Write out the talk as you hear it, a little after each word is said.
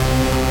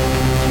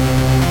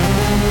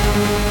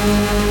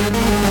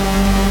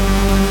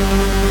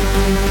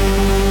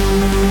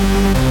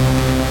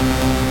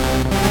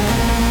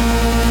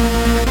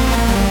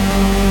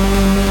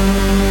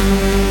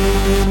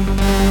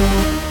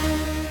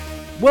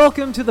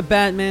Welcome to the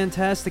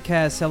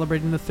Batman-tasticast,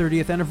 celebrating the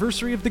 30th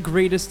anniversary of the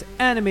greatest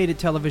animated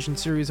television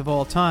series of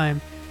all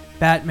time,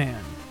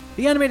 Batman.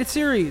 The animated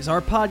series,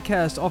 our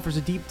podcast, offers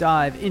a deep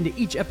dive into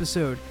each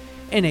episode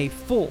and a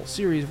full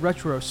series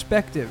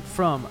retrospective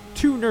from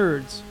two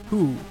nerds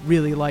who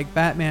really like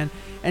Batman.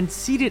 And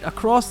seated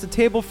across the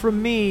table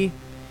from me,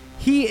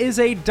 he is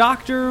a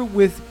doctor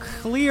with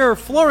clear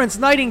Florence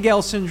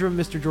Nightingale syndrome,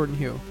 Mr. Jordan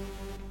Hugh.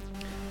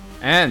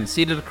 And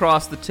seated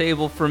across the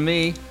table from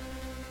me,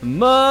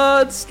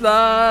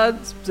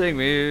 Mudslides, take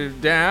me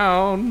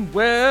down.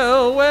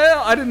 Well,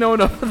 I didn't know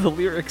enough of the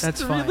lyrics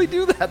to really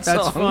do that song.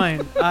 That's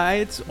fine.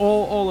 It's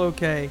all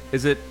okay.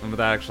 Is it?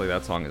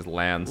 That song is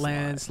Landslide.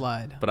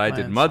 Landslide. But I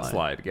did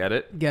Mudslide. Get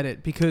it? Get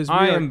it, because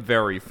I am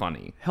very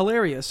funny.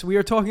 Hilarious. We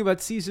are talking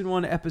about Season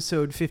 1,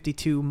 Episode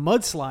 52,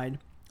 Mudslide.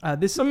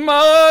 This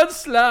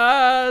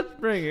Mudslide,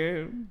 bring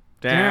it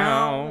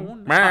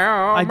down.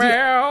 Meow,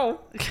 meow.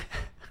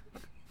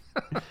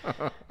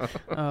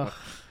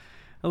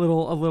 A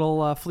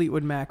little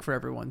Fleetwood Mac for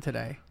everyone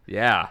today.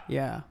 Yeah.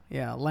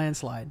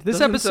 Landslide.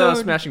 Doesn't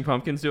Smashing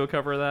Pumpkins do a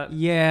cover of that?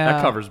 Yeah.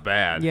 That cover's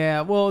bad.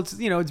 Yeah, well, it's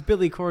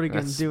Billy Corrigan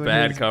That's doing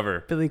bad his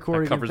cover. Billy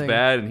Corrigan that cover's thing.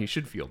 bad, and he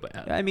should feel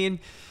bad. I mean,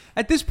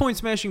 at this point,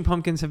 Smashing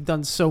Pumpkins have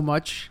done so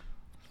much.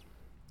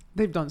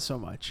 They've done so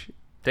much.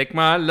 Take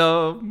my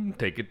love,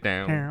 take it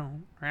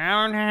down.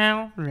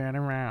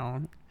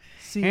 Round.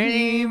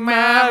 See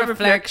my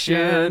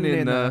reflection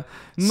in the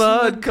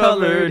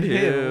mud-colored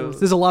hills.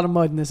 There's a lot of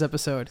mud in this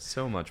episode.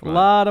 So much mud. A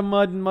lot of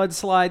mud and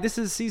mudslide. This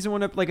is season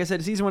 1, like I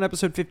said, season 1,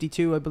 episode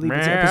 52. I believe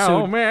it's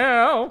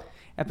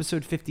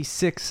episode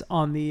 56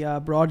 on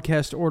the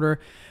broadcast order.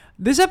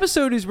 This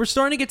episode we're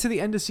starting to get to the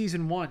end of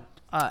season 1.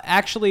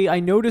 Actually, I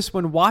noticed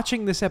when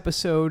watching this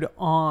episode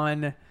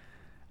on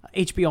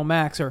HBO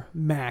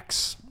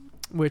Max,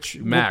 which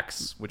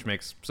makes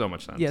so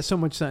much sense. Yeah, so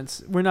much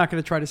sense. We're not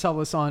going to try to sell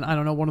this on, I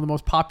don't know, one of the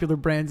most popular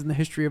brands in the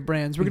history of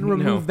brands. We're going to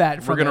remove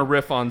that from We're going to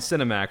riff on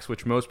Cinemax,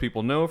 which most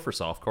people know for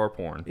softcore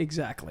porn.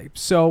 Exactly.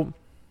 So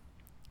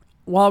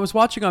while I was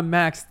watching on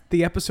Max,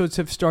 the episodes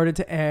have started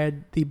to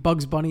add the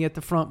Bugs Bunny at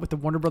the front with the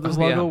Warner Brothers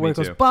logo where it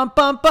goes bump,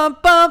 bump,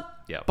 bump, bump,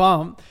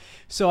 bump.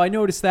 So I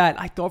noticed that.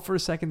 I thought for a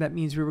second that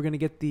means we were going to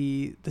get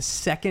the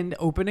second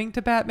opening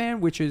to Batman,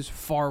 which is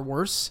far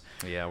worse.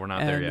 Yeah, we're not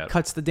there yet. And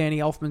cuts the Danny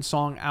Elfman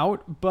song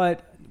out,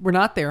 but we're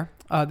not there.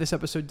 This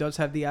episode does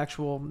have the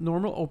actual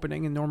normal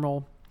opening and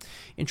normal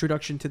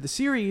introduction to the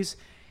series.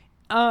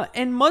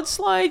 And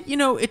Mudslide,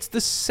 it's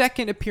the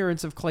second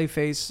appearance of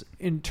Clayface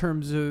in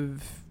terms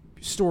of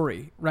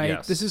story, right?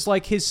 Yes. This is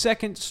like his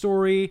second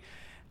story.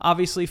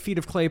 Obviously, Feet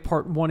of Clay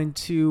Part 1 and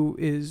 2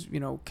 is,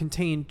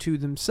 contained to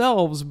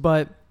themselves,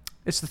 but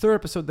it's the third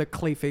episode that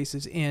Clayface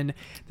is in.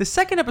 The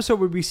second episode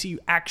where we see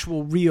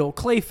actual real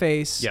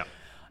Clayface. Yeah.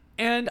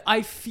 And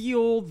I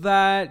feel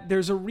that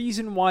there's a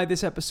reason why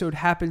this episode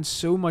happens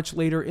so much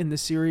later in the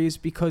series,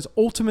 because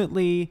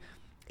ultimately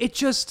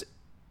it's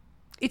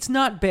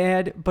not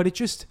bad, but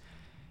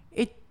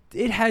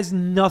it has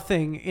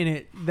nothing in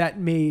it that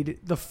made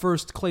the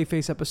first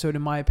Clayface episode,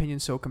 in my opinion,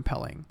 so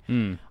compelling.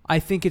 I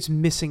think it's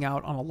missing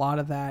out on a lot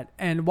of that.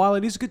 And while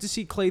it is good to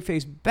see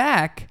Clayface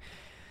back,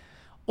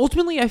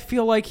 ultimately, I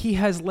feel like he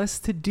has less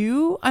to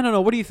do. I don't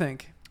know. What do you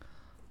think?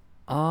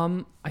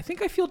 I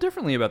think I feel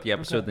differently about the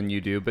episode than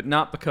you do, but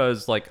not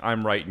because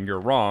I'm right and you're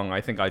wrong. I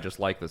think I just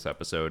like this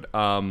episode.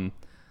 I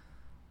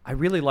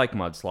really like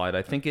Mudslide.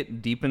 I think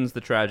it deepens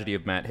the tragedy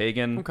of Matt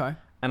Hagen. Okay.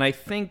 And I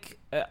think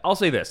I'll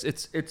say this: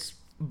 it's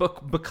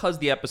because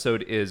the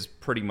episode is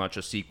pretty much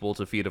a sequel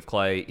to Feet of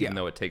Clay, even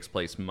though it takes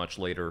place much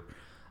later.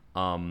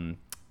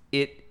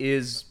 It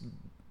is,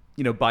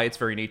 by its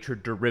very nature,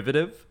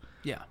 derivative.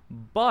 Yeah.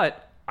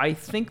 But I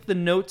think the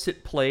notes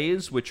it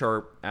plays, which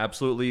are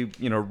absolutely,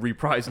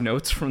 reprised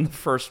notes from the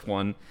first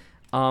one,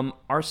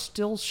 are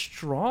still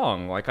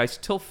strong. I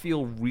still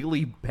feel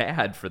really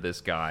bad for this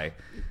guy.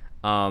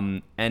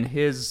 And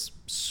his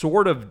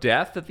sort of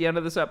death at the end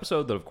of this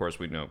episode, though of course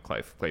we know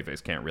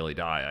Clayface can't really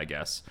die, I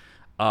guess,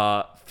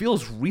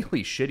 feels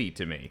really shitty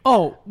to me.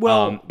 Oh,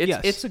 well,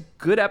 it's a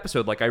good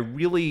episode.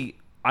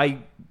 I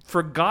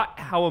forgot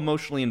how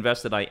emotionally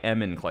invested I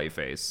am in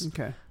Clayface.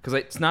 Okay. Because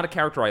it's not a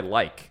character I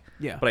like.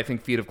 Yeah. But I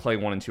think Feet of Clay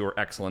 1 and 2 are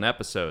excellent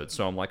episodes.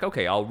 So I'm like,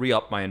 okay, I'll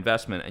re-up my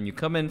investment. And you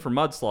come in for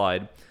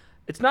Mudslide.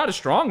 It's not as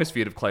strong as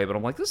Feet of Clay, but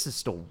I'm like, this is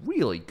still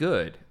really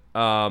good.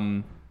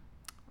 I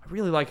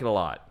really like it a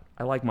lot.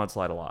 I like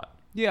Mudslide a lot.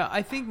 Yeah,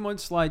 I think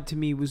Mudslide to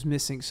me was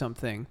missing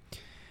something.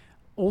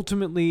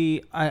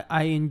 Ultimately,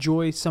 I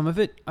enjoy some of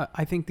it.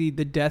 I think the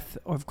death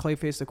of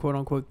Clayface, the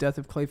quote-unquote death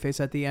of Clayface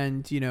at the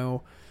end,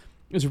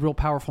 is a real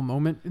powerful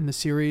moment in the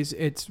series.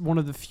 It's one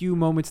of the few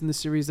moments in the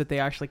series that they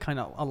actually kind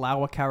of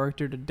allow a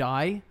character to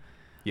die.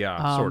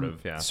 Yeah, sort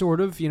of, yeah.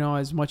 Sort of,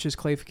 as much as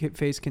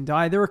Clayface can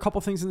die. There are a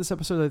couple things in this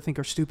episode that I think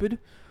are stupid.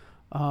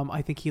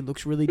 I think he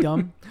looks really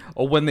dumb.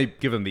 When they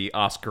give him the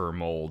Oscar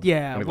mold.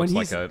 Yeah. When he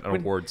looks like an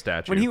award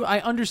statue. I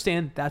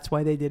understand that's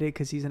why they did it,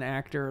 because he's an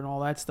actor and all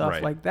that stuff.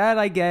 Right. Like that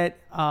I get.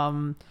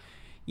 But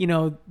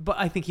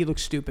I think he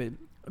looks stupid.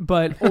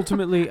 But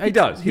ultimately, he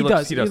does. He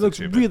looks looks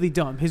stupid. really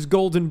dumb. His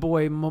golden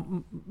boy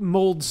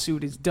mold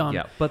suit is dumb.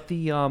 Yeah, but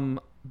the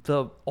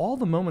all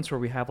the moments where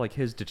we have like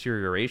his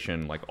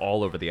deterioration like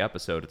all over the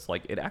episode, it's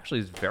like it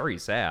actually is very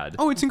sad.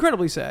 Oh, it's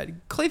incredibly sad.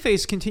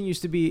 Clayface continues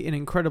to be an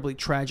incredibly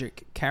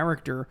tragic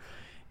character,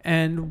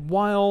 and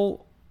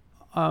while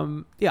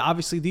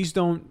obviously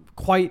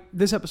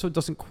this episode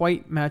doesn't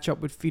quite match up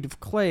with Feet of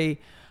Clay.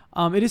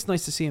 It is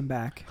nice to see him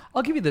back.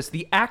 I'll give you this.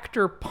 The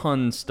actor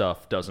pun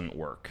stuff doesn't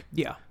work.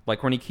 Yeah.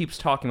 Like when he keeps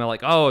talking about like,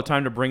 oh,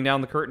 time to bring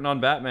down the curtain on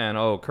Batman.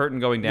 Oh, curtain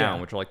going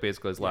down, which are like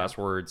basically his last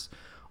words.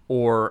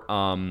 Or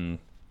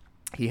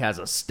he has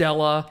a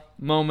Stella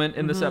moment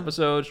in this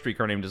episode,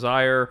 Streetcar Named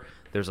Desire.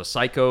 There's a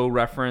Psycho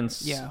reference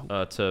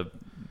to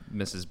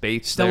Mrs.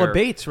 Bates. Stella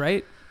Bates,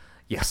 right?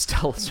 Yeah,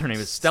 her name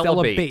is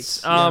Stella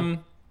Bates.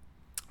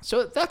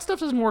 So that stuff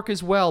doesn't work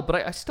as well, but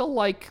I still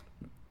like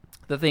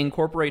that they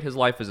incorporate his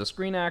life as a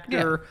screen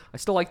actor. Yeah. I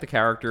still like the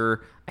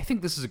character. I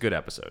think this is a good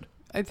episode.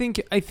 I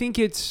think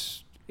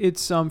it's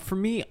for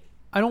me,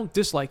 I don't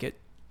dislike it.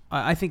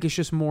 I think it's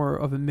just more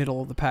of a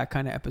middle of the pack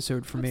kind of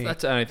episode for me.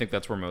 And I think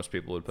that's where most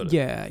people would put it.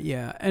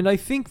 Yeah. And I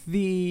think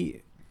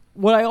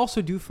what I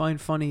also do find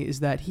funny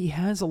is that he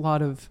has a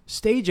lot of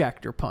stage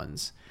actor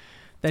puns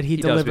that he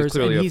delivers. He's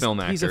clearly a film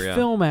actor. He's a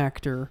film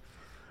actor.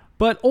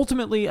 But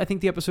ultimately, I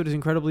think the episode is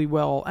incredibly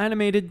well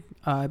animated.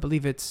 I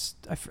believe I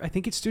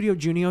think it's Studio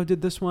Junio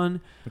did this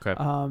one. Okay.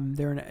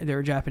 They're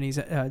a Japanese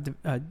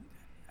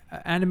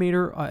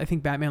animator. I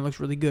think Batman looks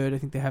really good. I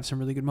think they have some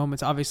really good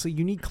moments. Obviously,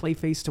 you need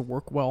Clayface to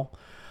work well.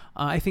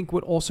 I think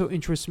what also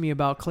interests me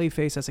about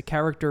Clayface as a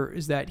character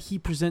is that he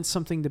presents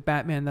something to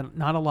Batman that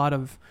not a lot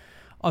of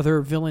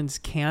other villains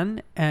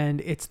can, and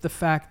it's the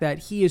fact that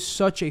he is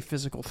such a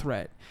physical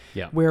threat.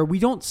 Yeah. Where we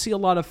don't see a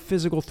lot of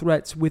physical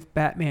threats with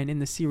Batman in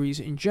the series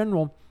in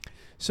general.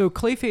 So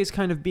Clayface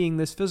kind of being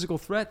this physical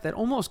threat that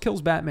almost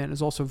kills Batman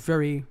is also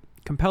very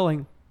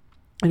compelling.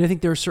 And I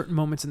think there are certain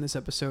moments in this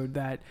episode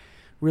that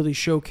really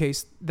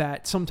showcase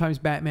that sometimes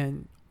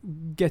Batman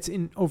gets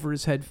in over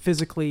his head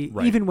physically,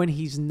 even when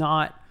he's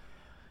not.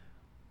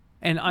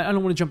 And I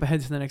don't want to jump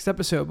ahead to the next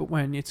episode, but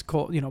when it's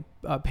called,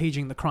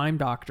 paging the crime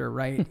doctor,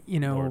 right?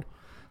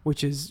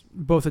 Which is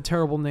both a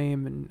terrible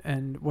name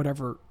and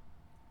whatever.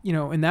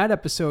 In that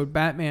episode,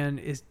 Batman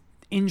is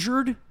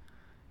injured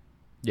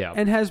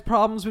and has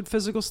problems with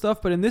physical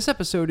stuff. But in this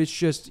episode, it's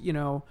just,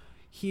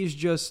 he's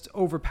just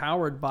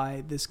overpowered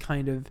by this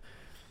kind of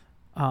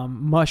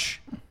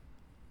mush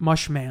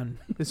man,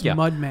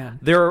 mud man.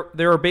 There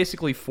are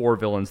basically 4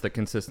 villains that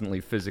consistently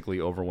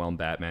physically overwhelm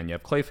Batman. You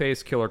have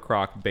Clayface, Killer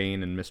Croc,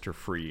 Bane, and Mr.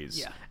 Freeze.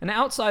 Yeah. And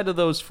outside of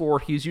those 4,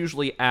 he's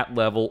usually at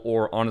level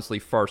or honestly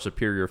far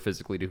superior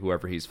physically to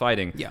whoever he's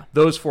fighting. Yeah.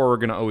 Those 4 are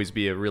going to always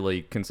be a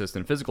really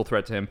consistent physical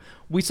threat to him.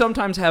 We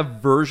sometimes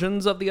have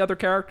versions of the other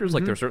characters,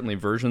 like there's certainly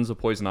versions of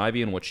Poison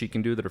Ivy and what she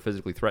can do that are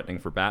physically threatening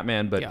for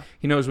Batman, but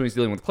he knows when he's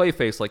dealing with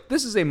Clayface, like,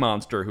 this is a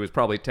monster who is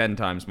probably 10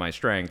 times my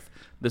strength.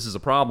 This is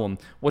a problem.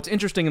 What's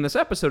interesting in this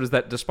episode is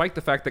that despite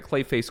the fact that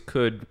Clayface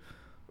could,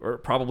 or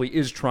probably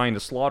is trying to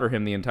slaughter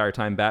him the entire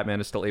time, Batman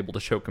is still able to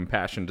show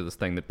compassion to this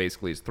thing that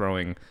basically is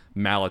throwing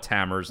mallet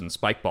hammers and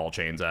spike ball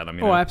chains at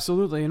him. Oh,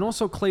 absolutely. And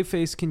also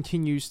Clayface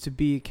continues to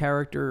be a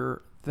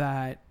character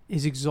that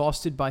is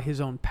exhausted by his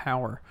own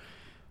power,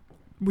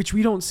 which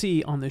we don't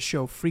see on this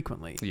show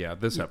frequently. Yeah,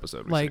 this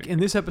episode. In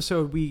this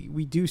episode,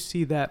 we do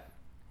see that.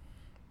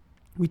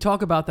 We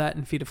talk about that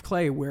in Feet of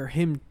Clay, where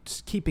him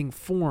keeping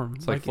form.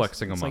 It's like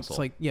flexing a muscle.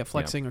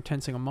 Flexing or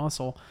tensing a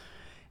muscle.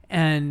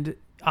 And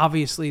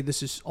obviously,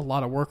 this is a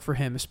lot of work for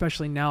him,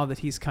 especially now that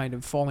he's kind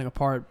of falling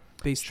apart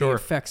based on the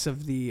effects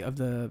of the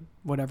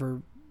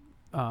whatever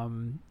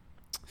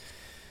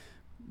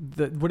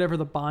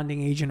the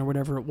bonding agent or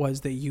whatever it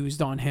was they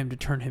used on him to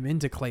turn him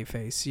into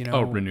Clayface.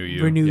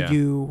 Renew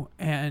You,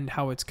 and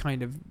how it's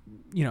kind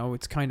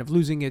of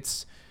losing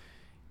its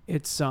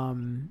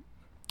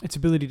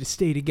ability to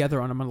stay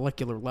together on a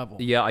molecular level.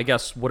 Yeah, I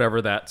guess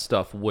whatever that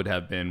stuff would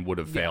have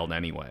failed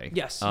anyway.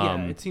 Yes,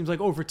 it seems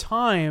like over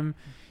time,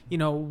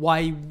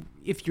 why,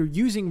 if you're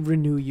using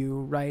Renew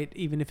You, right,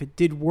 even if it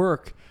did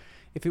work,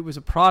 if it was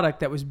a product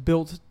that was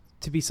built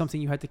to be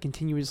something you had to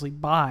continuously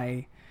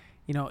buy,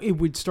 it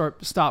would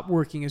stop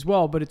working as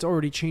well, but it's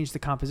already changed the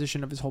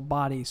composition of his whole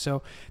body.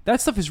 So that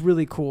stuff is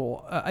really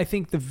cool. I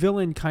think the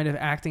villain kind of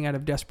acting out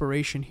of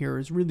desperation here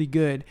is really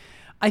good.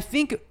 I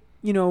think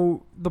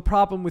the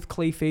problem with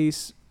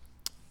Clayface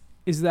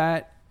is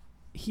that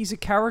he's a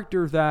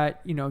character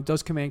that,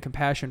 does command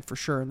compassion for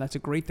sure, and that's a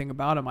great thing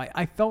about him.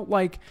 I felt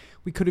like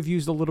we could have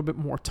used a little bit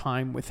more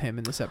time with him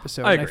in this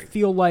episode. I agree. I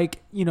feel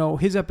like,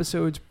 his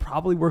episodes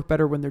probably work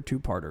better when they're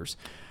 2-parters.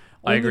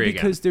 I agree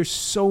because there's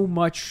so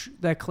much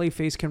that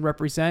Clayface can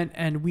represent,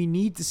 and we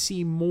need to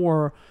see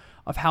more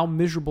of how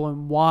miserable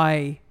and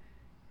why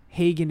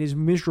Hagen is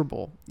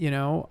miserable,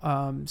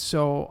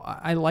 so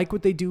I like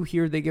what they do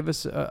here. They give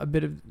us a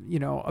bit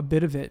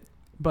of it,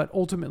 but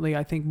ultimately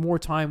I think more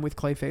time with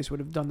Clayface would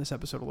have done this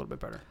episode a little bit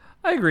better.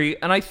 I agree,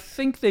 and I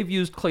think they've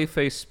used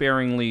Clayface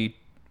sparingly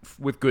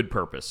with good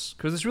purpose,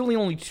 because there's really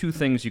only 2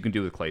 things you can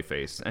do with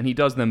Clayface, and he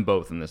does them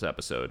both in this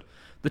episode.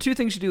 The two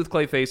things you do with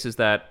Clayface is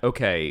that,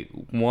 okay,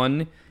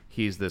 one,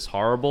 he's this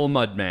horrible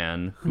mud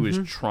man who is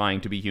trying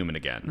to be human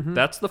again.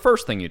 That's the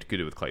first thing you could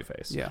do with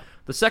Clayface. Yeah.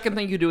 The second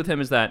thing you do with him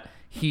is that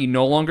he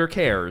no longer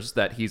cares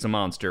that he's a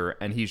monster,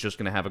 and he's just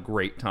going to have a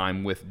great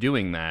time with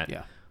doing that.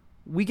 Yeah.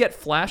 We get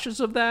flashes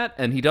of that,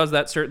 and he does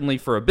that certainly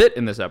for a bit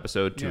in this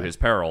episode to his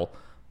peril,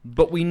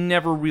 but we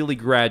never really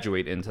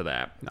graduate into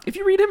that. No. If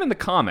you read him in the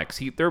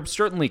comics, there are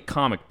certainly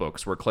comic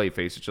books where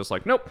Clayface is just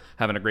like, nope,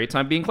 having a great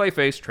time being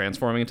Clayface,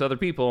 transforming into other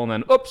people, and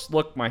then, oops,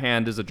 look, my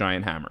hand is a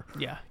giant hammer.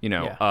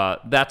 Yeah.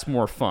 That's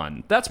more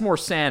fun. That's more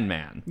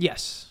Sandman.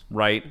 Yes.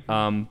 Right?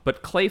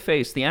 But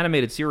Clayface, the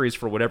animated series,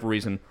 for whatever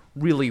reason,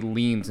 really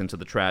leans into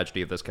the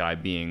tragedy of this guy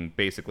being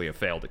basically a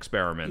failed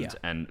experiment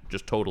and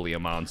just totally a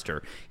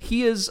monster.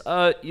 He is,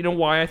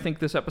 why I think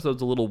this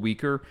episode's a little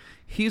weaker?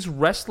 He's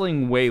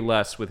wrestling way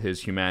less with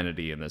his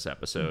humanity in this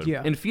episode.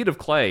 Yeah. In Feet of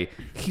Clay,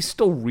 he's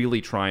still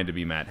really trying to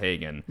be Matt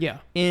Hagen. Yeah.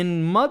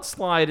 In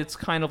Mudslide, it's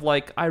kind of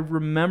like, I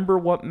remember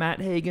what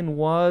Matt Hagen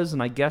was,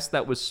 and I guess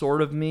that was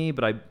sort of me,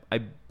 but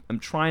I'm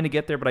trying to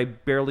get there, but I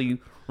barely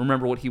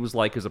remember what he was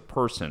like as a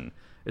person.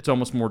 It's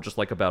almost more just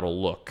like about a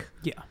look.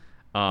 Yeah.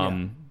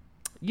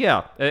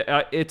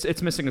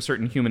 It's missing a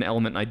certain human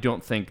element, and I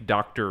don't think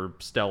Dr.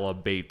 Stella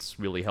Bates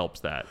really helps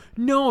that.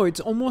 No, it's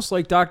almost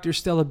like Dr.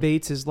 Stella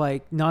Bates is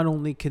like, not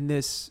only can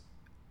this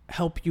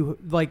help you,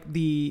 like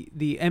the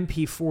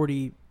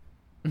MP40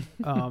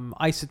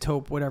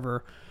 isotope,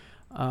 whatever,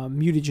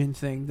 mutagen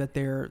thing that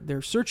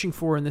they're searching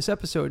for in this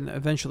episode and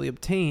eventually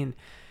obtain.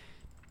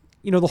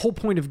 The whole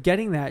point of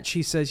getting that,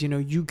 she says,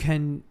 you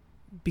can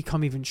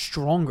become even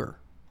stronger.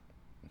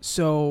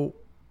 So,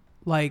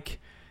 like,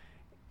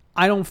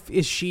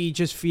 is she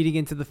just feeding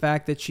into the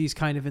fact that she's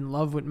kind of in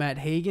love with Matt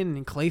Hagen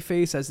and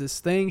Clayface as this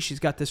thing? She's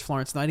got this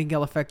Florence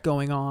Nightingale effect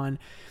going on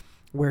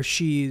where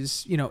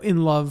she's,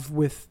 in love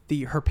with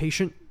her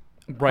patient.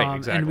 Right,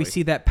 exactly. And we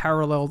see that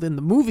paralleled in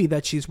the movie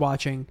that she's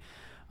watching,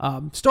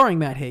 starring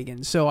Matt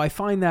Hagen. So I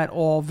find that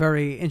all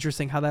very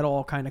interesting, how that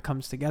all kind of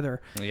comes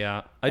together.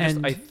 Yeah.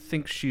 I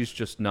think she's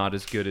just not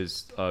as good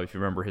as, if you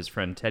remember his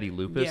friend Teddy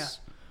Lupus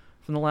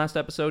from the last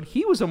episode.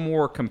 He was a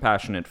more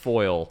compassionate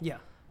foil. Yeah.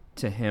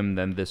 To him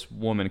than this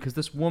woman, because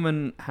this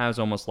woman has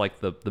almost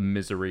like the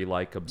misery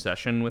like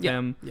obsession with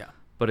him. Yeah.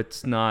 But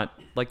it's not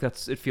like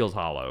it feels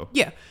hollow.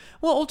 Yeah.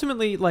 Well,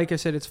 ultimately, like I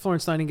said, it's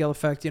Florence Nightingale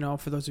effect.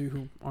 For those of you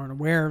who aren't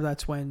aware,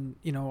 that's when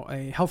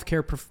a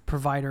healthcare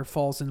provider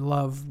falls in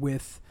love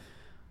with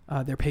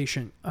their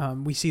patient.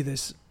 We see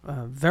this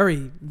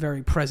very,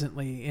 very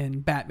presently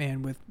in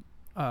Batman with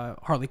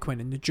Harley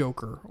Quinn and the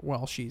Joker.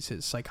 While she's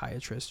his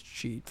psychiatrist,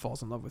 she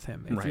falls in love with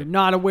him. If you're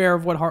not aware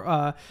of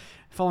what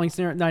Falling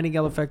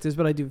Nightingale effect is,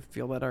 but I do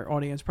feel that our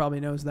audience probably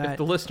knows that. If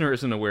the listener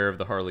isn't aware of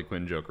the Harley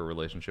Quinn Joker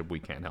relationship, we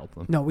can't help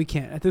them. No, we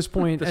can't. At this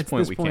point,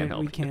 we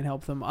can't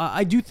help them.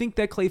 I do think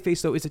that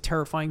Clayface, though, is a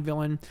terrifying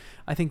villain.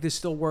 I think this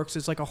still works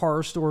as like a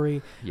horror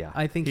story. Yeah,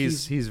 I think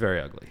he's very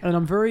ugly, and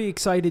I'm very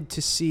excited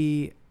to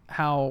see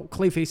how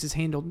Clayface is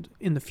handled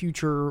in the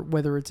future,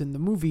 whether it's in the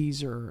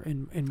movies or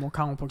in more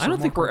comic books. I don't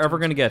think we're ever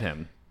going to get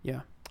him. Yeah.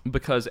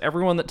 Because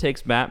everyone that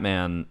takes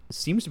Batman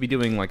seems to be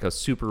doing like a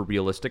super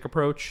realistic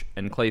approach,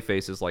 and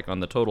Clayface is like on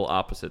the total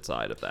opposite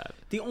side of that.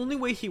 The only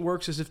way he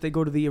works is if they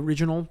go to the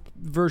original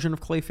version of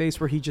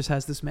Clayface where he just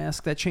has this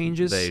mask that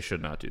changes. They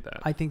should not do that.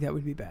 I think that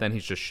would be bad. Then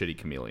he's just shitty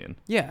chameleon.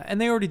 Yeah, and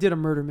they already did a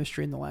murder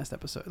mystery in the last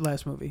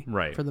movie.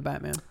 Right. For the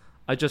Batman.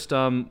 I just,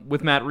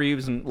 with Matt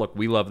Reeves, and look,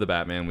 we love the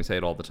Batman, we say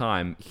it all the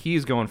time,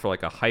 he's going for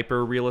like a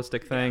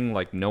hyper-realistic thing,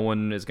 like no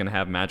one is going to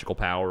have magical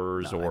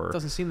powers or it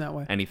doesn't seem that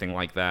way. Anything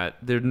like that.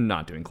 They're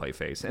not doing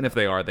Clayface, and if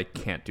they are, they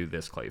can't do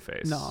this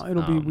Clayface. No,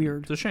 it'll be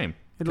weird. It's a shame.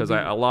 Because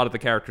a lot of the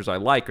characters I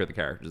like are the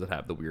characters that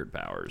have the weird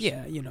powers.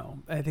 Yeah,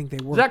 I think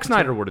they work. Zack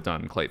Snyder would have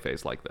done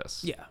Clayface like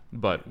this. Yeah.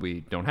 But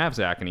we don't have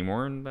Zack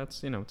anymore, and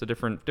that's, it's a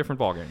different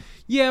ballgame.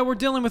 Yeah, we're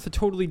dealing with a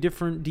totally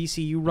different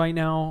DCU right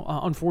now.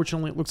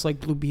 Unfortunately, it looks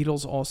like Blue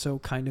Beetle's also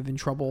kind of in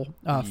trouble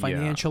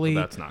financially. Yeah,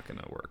 that's not going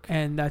to work.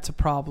 And that's a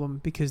problem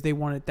because they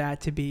wanted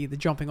that to be the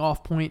jumping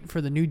off point for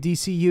the new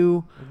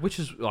DCU. Which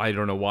is, I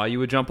don't know why you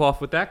would jump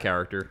off with that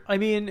character. I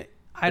mean...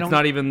 It's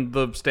not even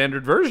the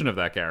standard version of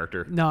that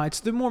character. No, it's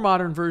the more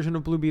modern version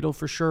of Blue Beetle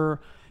for sure.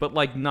 But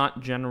like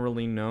not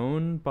generally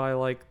known by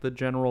like the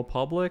general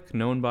public,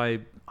 known by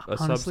a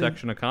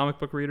subsection of comic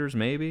book readers,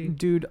 maybe.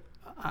 Dude,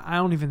 I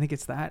don't even think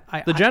it's that.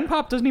 The Gen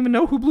Pop doesn't even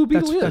know who Blue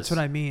Beetle is. That's what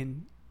I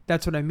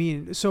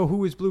mean. So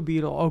who is Blue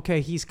Beetle?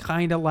 Okay, he's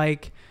kind of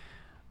like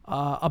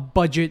a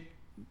budget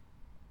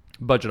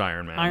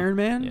Iron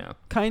Man. Yeah.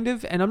 Kind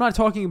of. And I'm not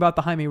talking about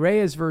the Jaime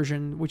Reyes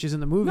version, which is in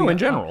the movie. No, in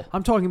general.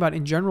 I'm talking about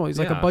in general. He's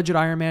like a budget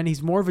Iron Man.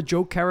 He's more of a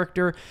joke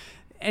character.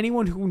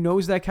 Anyone who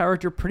knows that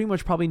character pretty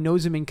much probably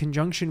knows him in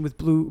conjunction with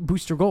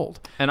Booster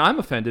Gold. And I'm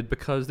offended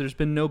because there's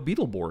been no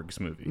Beetleborgs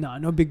movie.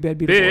 No Big Bad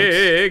Beetleborgs.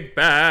 Big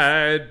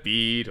Bad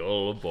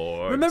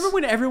Beetleborgs. Remember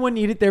when everyone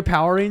needed their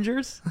Power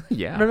Rangers?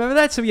 Yeah. Remember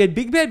that? So you had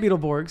Big Bad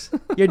Beetleborgs.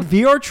 You had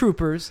VR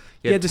Troopers.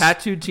 You had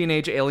tattooed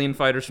teenage alien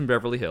fighters from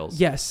Beverly Hills.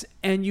 Yes.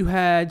 And you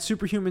had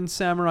Superhuman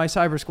Samurai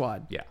Cyber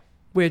Squad. Yeah.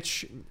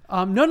 Which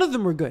none of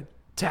them were good.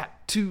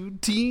 Tattoo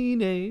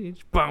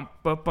teenage. Bum,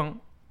 bum,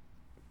 bum.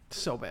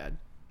 So bad.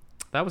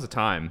 That was a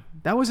time.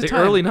 That was a the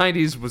time. The early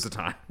 90s was a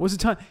time. Was a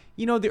time.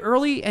 You know, the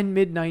early and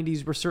mid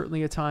 90s were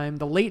certainly a time.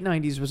 The late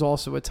 90s was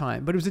also a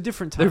time, but it was a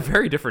different time. They're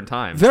very different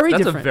times. Very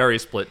That's different. a very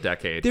split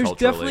decade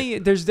culturally.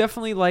 There's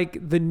definitely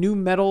like the new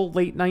metal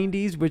late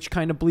 90s, which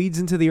kind of bleeds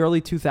into the early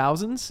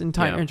 2000s in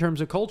terms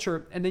of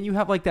culture. And then you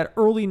have like that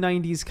early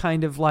 90s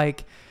kind of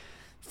like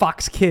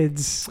Fox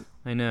Kids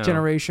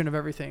generation of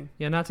everything.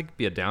 Yeah, not to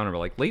be a downer, but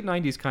like late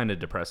 90s kind of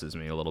depresses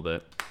me a little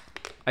bit.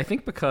 I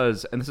think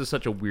because, and this is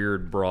such a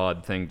weird,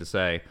 broad thing to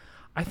say,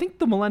 I think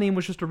the millennium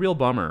was just a real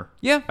bummer.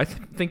 Yeah. I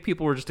think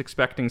people were just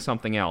expecting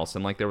something else,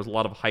 and like there was a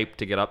lot of hype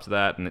to get up to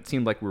that, and it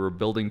seemed like we were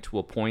building to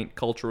a point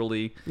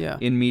culturally,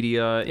 in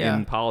media,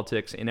 in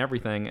politics, in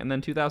everything, and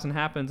then 2000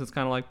 happens, it's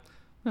kind of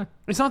like,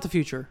 It's not the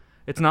future.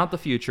 It's not the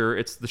future.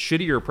 It's the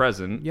shittier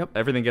present. Yep.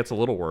 Everything gets a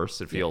little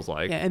worse, it feels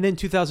like. Yeah, and then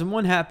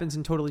 2001 happens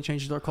and totally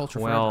changes our culture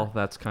Well, forever.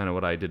 that's kind of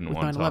what I didn't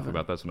want to talk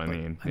about. That's what I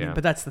mean.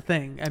 But that's the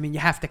thing. I mean, you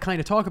have to kind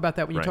of talk about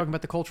that when you're talking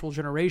about the cultural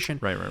generation.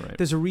 Right.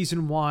 There's a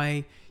reason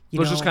why,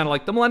 it's just kind of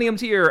like the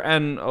millennium's here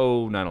and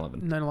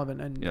 9/11. 9/11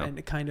 and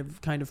it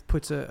kind of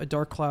puts a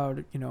dark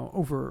cloud,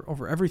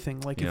 over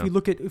everything. Like if we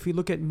look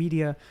at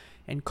media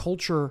and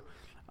culture,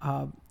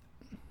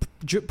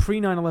 pre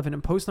 9/11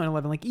 and post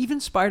 9/11, like even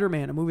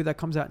Spider-Man, a movie that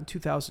comes out in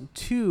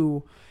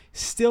 2002,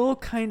 still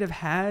kind of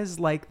has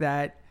like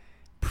that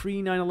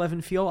pre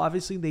 9/11 feel.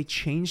 Obviously, they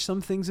changed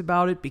some things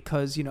about it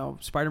because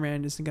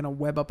Spider-Man isn't going to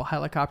web up a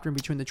helicopter in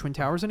between the Twin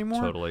Towers anymore.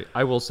 Totally.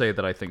 I will say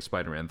that I think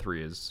Spider-Man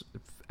 3 is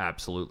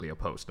absolutely a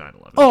post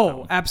 9/11. Oh,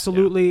 film.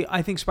 absolutely. Yeah.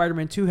 I think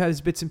Spider-Man 2 has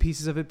bits and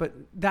pieces of it, but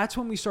that's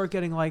when we start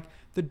getting like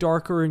the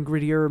darker and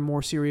grittier and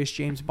more serious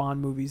James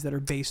Bond movies that are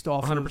based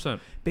off 100%.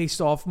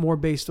 Based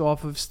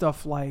off of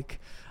stuff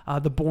like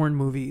the Bourne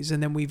movies.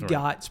 And then we've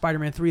got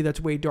Spider-Man 3 that's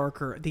way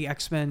darker. The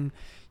X-Men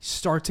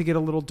start to get a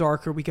little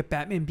darker. We get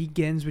Batman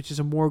Begins, which is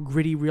a more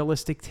gritty,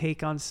 realistic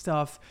take on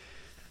stuff.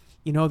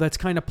 That's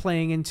kind of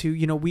playing into,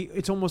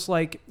 it's almost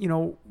like,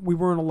 we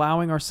weren't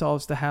allowing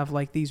ourselves to have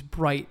like these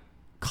bright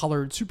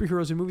colored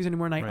superheroes in movies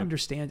anymore, and I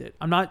understand it.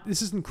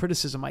 This isn't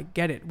criticism. I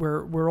get it.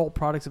 We're all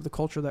products of the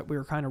culture that we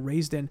were kind of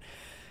raised in.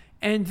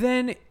 And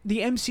then the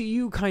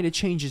MCU kind of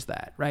changes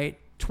that, right?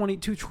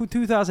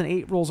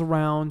 2008 rolls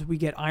around, we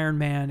get Iron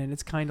Man, and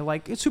it's kind of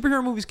like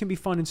superhero movies can be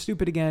fun and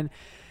stupid again.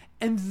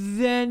 And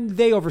then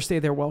they overstay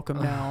their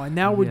welcome now. And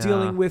now we're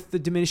dealing with the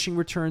diminishing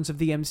returns of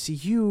the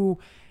MCU.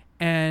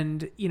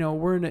 And,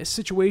 we're in a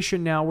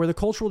situation now where the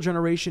cultural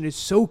generation is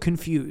so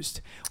confused.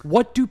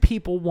 What do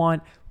people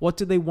want? What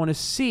do they want to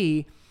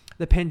see?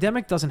 The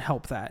pandemic doesn't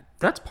help that.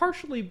 That's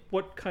partially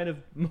what kind of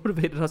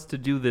motivated us to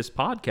do this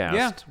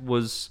podcast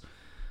was,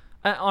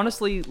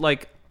 honestly,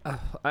 like,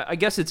 I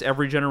guess it's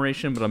every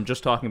generation, but I'm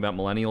just talking about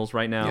millennials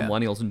right now.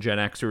 Millennials and Gen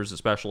Xers,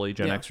 especially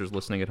Gen Xers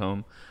listening at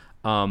home.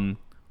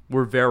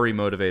 We're very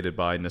motivated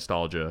by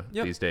nostalgia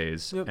these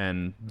days.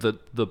 And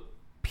the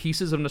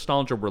pieces of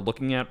nostalgia we're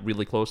looking at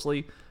really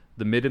closely,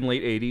 the mid and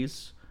late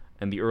 80s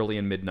and the early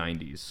and mid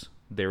 90s.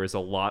 There is a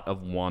lot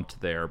of want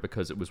there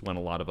because it was when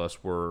a lot of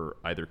us were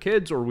either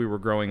kids or we were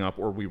growing up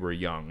or we were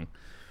young.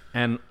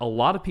 And a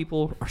lot of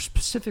people are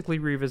specifically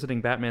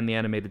revisiting Batman the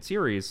Animated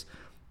Series.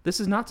 This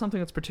is not something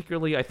that's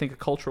particularly, I think, a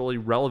culturally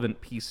relevant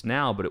piece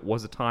now, but it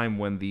was a time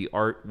when the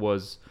art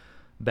was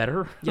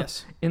better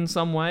in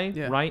some way,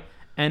 right?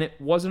 And it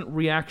wasn't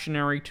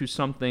reactionary to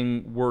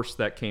something worse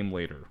that came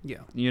later.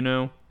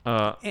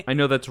 I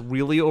know that's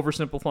really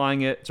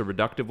oversimplifying it. It's a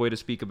reductive way to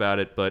speak about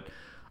it, but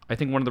I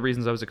think one of the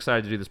reasons I was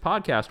excited to do this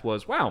podcast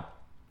was, wow,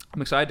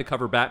 I'm excited to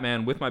cover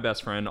Batman with my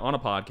best friend on a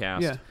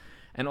podcast,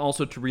 and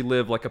also to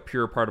relive like a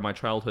pure part of my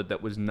childhood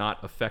that was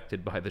not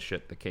affected by the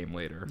shit that came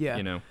later.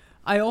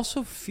 I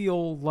also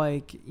feel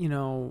like,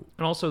 and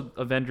also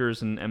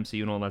Avengers and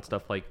MCU and all that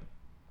stuff, like,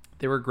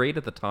 they were great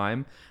at the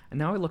time, and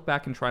now I look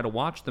back and try to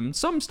watch them.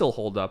 Some still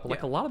hold up, but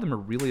like a lot of them are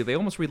really, they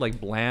almost read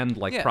like bland,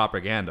 like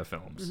propaganda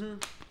films. Mm-hmm.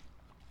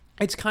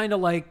 It's kind of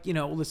like,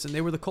 listen,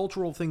 they were the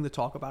cultural thing to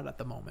talk about at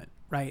the moment,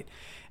 right?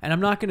 And I'm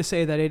not going to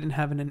say that I didn't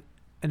have an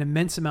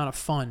immense amount of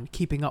fun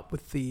keeping up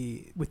with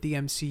the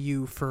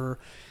MCU for,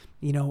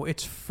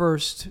 its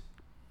first,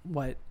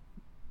 10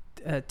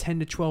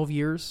 to 12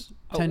 years,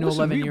 10 to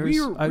 11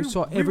 years. I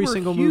saw every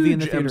single movie in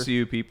the theater.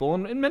 MCU people,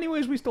 and in many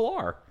ways we still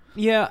are.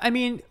 Yeah, I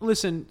mean,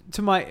 listen,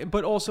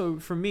 but also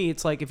for me,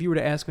 it's like if you were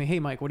to ask me, hey,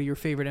 Mike, what are your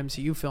favorite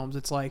MCU films?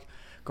 It's like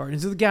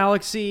Guardians of the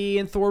Galaxy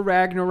and Thor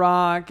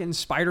Ragnarok and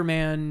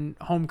Spider-Man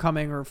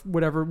Homecoming or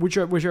whatever,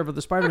 whichever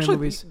the Spider-Man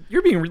movies.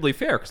 You're being really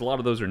fair because a lot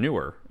of those are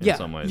newer in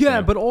some ways.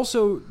 Yeah, but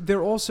also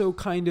they're also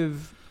kind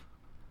of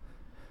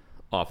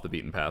off the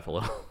beaten path a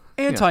little.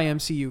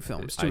 Anti-MCU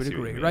films to a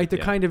degree, right? They're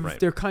kind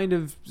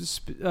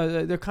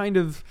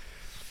of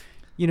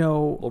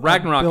well,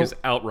 Ragnarok is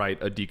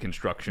outright a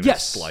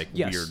deconstructionist,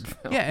 weird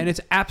film. Yeah, and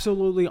it's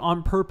absolutely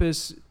on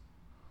purpose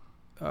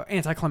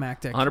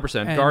anticlimactic.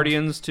 100%.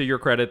 Guardians, to your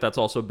credit, that's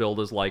also billed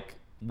as like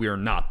we're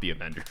not the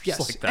Avengers. Yes,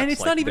 Like, that's and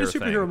it's not even a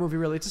their superhero thing. movie,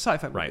 really. It's a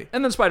sci-fi movie. Right.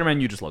 And then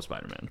Spider-Man, you just love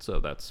Spider-Man, so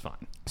that's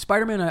fine.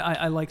 Spider-Man,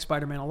 I like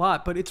Spider-Man a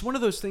lot, but it's one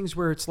of those things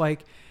where it's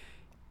like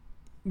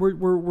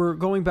we're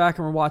going back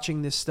and we're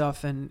watching this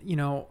stuff, and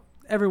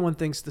everyone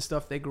thinks the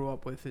stuff they grew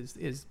up with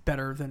is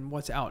better than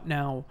what's out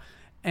now.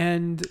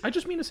 And I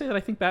just mean to say that I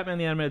think Batman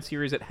the Animated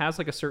Series, it has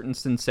like a certain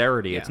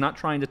sincerity. Yeah. It's not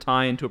trying to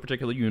tie into a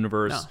particular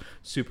universe. No.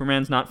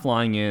 Superman's not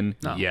flying in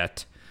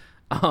yet.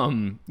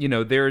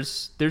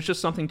 There's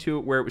just something to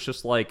it where it was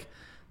just like,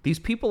 these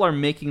people are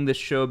making this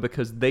show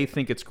because they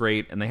think it's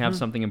great and they have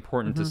something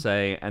important to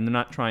say, and they're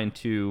not trying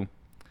to...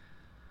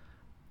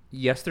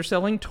 Yes, they're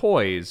selling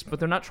toys, but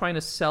they're not trying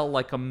to sell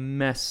like a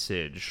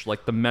message,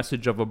 like the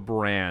message of a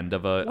brand,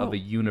 of a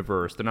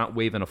universe. They're not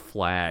waving a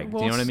flag. Do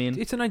you know what I mean?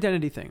 It's an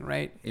identity thing,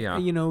 right? Yeah.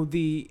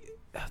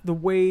 The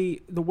way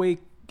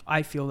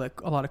I feel that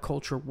a lot of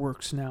culture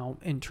works now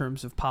in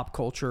terms of pop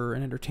culture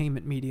and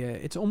entertainment media,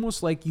 it's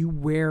almost like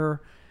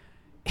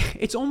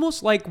it's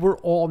almost like we're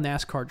all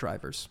NASCAR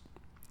drivers.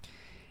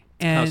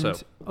 And How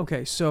so?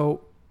 Okay,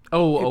 so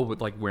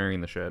with like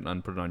wearing the shit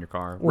and put it on your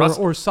car. or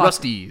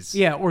Rusties.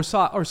 Yeah, or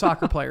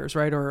soccer players,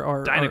 right?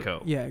 Or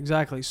Dynaco. Yeah,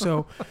 exactly.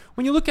 So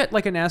when you look at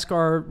like a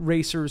NASCAR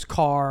racer's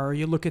car,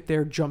 you look at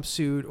their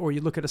jumpsuit, or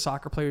you look at a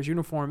soccer player's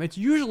uniform, it's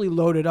usually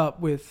loaded up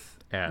with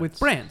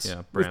brands.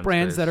 Yeah, with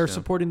brands that are yeah.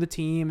 supporting the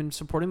team and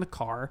supporting the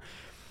car.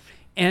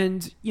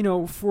 And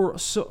for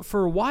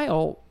a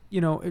while,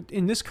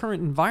 in this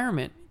current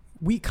environment,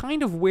 we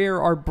kind of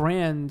wear our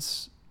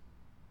brands.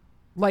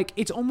 Like,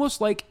 it's almost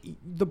like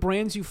the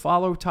brands you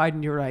follow tied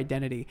into your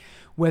identity,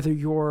 whether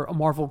you're a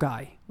Marvel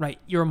guy, right?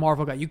 You're a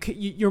Marvel guy.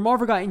 You're a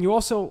Marvel guy, and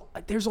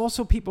there's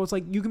also people, it's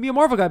like, you can be a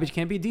Marvel guy, but you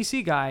can't be a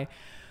DC guy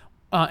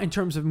in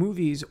terms of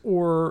movies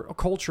or a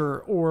culture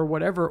or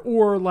whatever.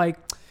 Or like,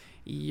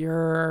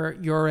 you're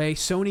a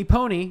Sony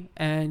pony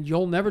and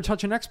you'll never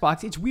touch an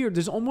Xbox. It's weird.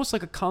 There's almost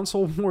like a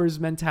console wars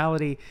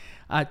mentality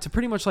to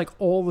pretty much like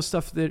all the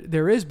stuff that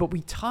there is, but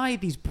we tie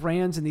these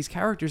brands and these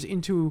characters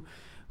into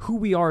who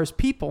we are as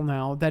people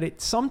now, that it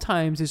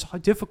sometimes is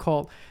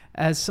difficult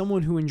as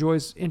someone who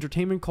enjoys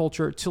entertainment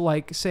culture to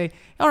like say,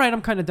 all right,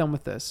 I'm kind of done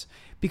with this,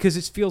 because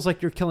it feels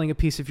like you're killing a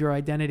piece of your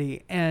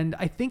identity. And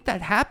I think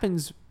that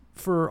happens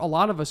for a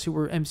lot of us who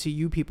were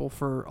MCU people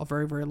for a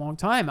very, very long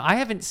time. I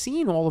haven't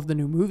seen all of the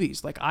new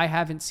movies. Like, I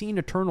haven't seen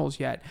Eternals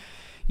yet.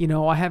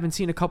 I haven't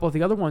seen a couple of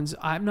the other ones.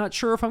 I'm not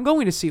sure if I'm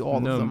going to see all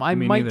of them. I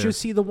might just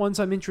see the ones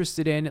I'm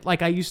interested in.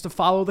 Like, I used to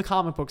follow the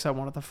comic books I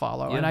wanted to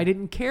follow, and I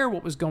didn't care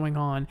what was going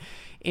on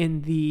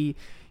in the,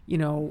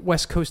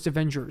 West Coast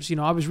Avengers.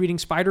 I was reading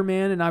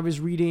Spider-Man and I was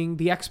reading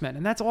the X-Men,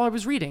 and that's all I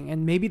was reading.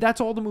 And maybe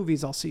that's all the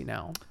movies I'll see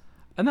now.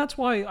 And that's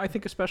why I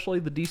think especially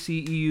the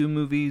DCEU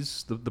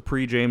movies, the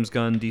pre-James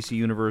Gunn DC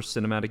Universe,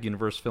 Cinematic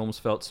Universe films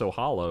felt so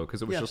hollow,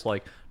 because it was just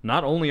like,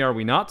 not only are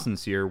we not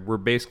sincere, we're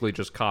basically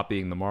just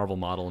copying the Marvel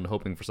model and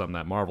hoping for some of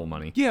that Marvel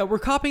money. Yeah, we're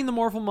copying the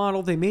Marvel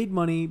model. They made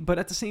money, but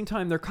at the same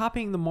time, they're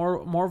copying the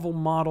Marvel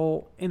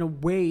model in a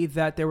way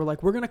that they were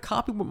like, we're going to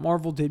copy what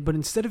Marvel did, but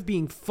instead of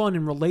being fun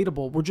and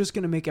relatable, we're just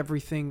going to make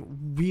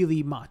everything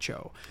really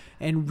macho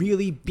and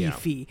really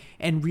beefy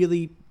and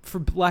really,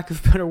 for lack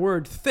of a better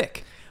word,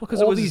 thick. Well,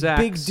 because it was these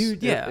big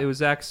dudes. Yeah, it was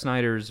Zack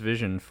Snyder's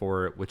vision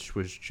for it, which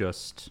was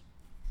just...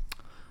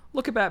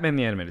 Look at Batman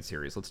the Animated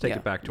Series. Let's take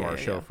it back to our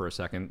show for a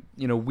second.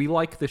 We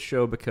like this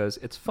show because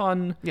it's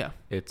fun. Yeah.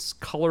 It's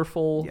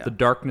colorful. Yeah. The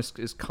darkness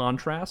is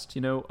contrast.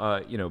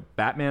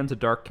 Batman's a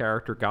dark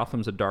character.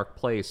 Gotham's a dark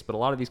place. But a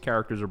lot of these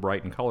characters are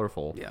bright and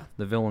colorful. Yeah.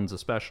 The villains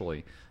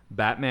especially.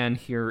 Batman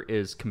here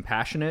is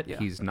compassionate. Yeah.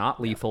 He's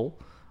not lethal.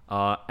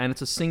 And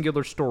it's a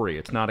singular story.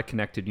 It's not a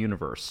connected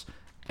universe.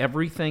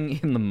 Everything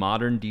in the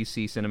modern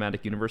DC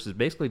cinematic universe is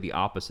basically the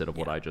opposite of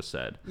what I just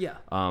said. Yeah.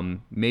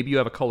 Maybe you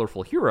have a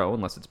colorful hero,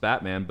 unless it's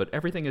Batman, but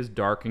everything is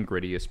dark and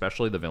gritty,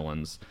 especially the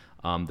villains.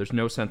 There's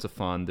no sense of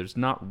fun. There's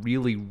not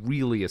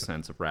really a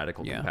sense of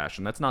radical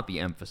compassion. That's not the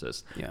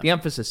emphasis. Yeah. The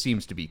emphasis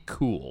seems to be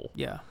cool.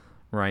 Yeah.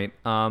 Right?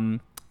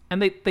 And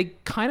they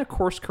kind of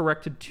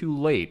course-corrected too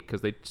late,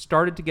 because they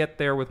started to get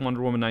there with Wonder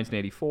Woman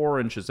 1984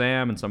 and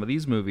Shazam and some of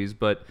these movies,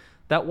 but...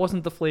 that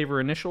wasn't the flavor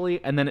initially,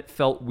 and then it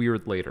felt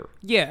weird later.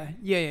 Yeah.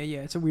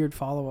 It's a weird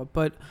follow-up,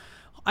 but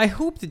I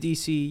hope the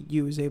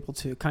DCU is able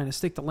to kind of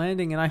stick the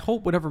landing, and I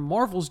hope whatever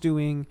Marvel's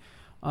doing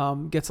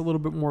gets a little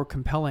bit more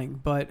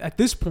compelling. But at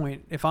this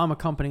point, if I'm a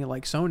company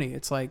like Sony,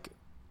 it's like,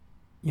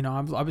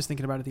 I was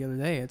thinking about it the other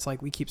day. It's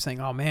like we keep saying,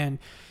 oh man,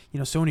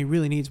 Sony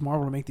really needs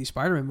Marvel to make these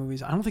Spider-Man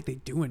movies. I don't think they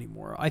do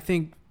anymore. I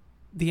think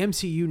the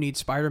MCU needs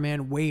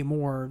Spider-Man way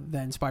more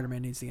than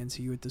Spider-Man needs the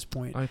MCU at this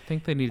point. I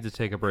think they need to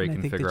take a break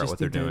and figure out what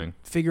they're doing.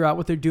 Figure out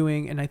what they're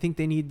doing, and I think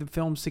they need the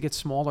films to get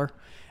smaller.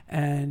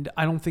 And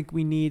I don't think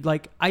we need,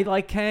 I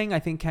like Kang. I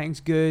think Kang's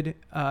good.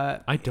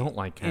 I don't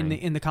like Kang.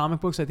 In the comic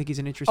books, I think he's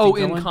an interesting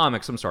villain. In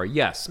comics, I'm sorry.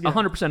 Yes,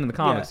 100% in the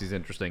comics he's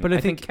interesting. But I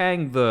think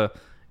Kang, the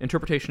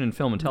interpretation in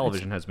film and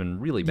television has been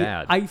really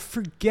bad. I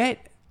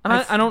forget And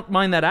I don't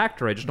mind that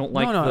actor. I just don't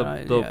like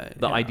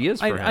the ideas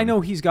for him. I know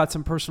he's got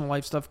some personal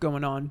life stuff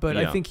going on, but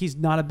I think he's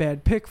not a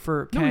bad pick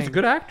for Kang. No, he's a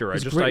good actor.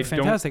 He's a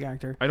fantastic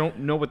actor. I don't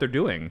know what they're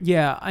doing.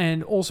 Yeah,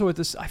 and also at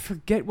this, I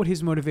forget what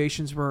his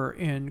motivations were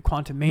in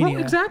Quantumania. Well,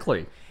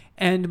 exactly.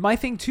 And my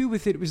thing too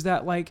with it was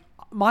that like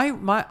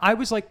I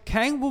was like,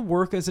 Kang will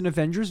work as an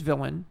Avengers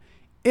villain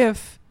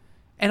if,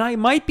 and I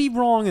might be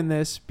wrong in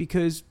this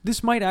because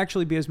this might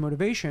actually be his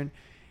motivation,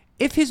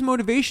 if his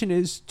motivation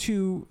is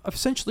to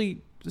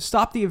essentially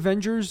stop the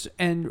Avengers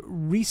and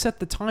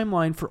reset the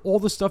timeline for all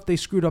the stuff they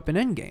screwed up in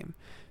Endgame.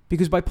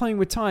 Because by playing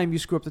with time, you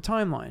screw up the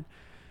timeline.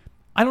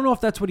 I don't know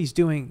if that's what he's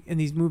doing in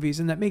these movies,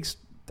 and that makes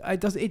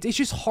it's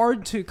just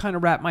hard to kind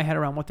of wrap my head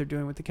around what they're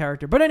doing with the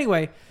character. But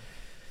anyway,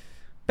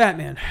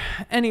 Batman.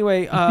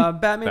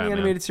 Batman the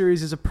Animated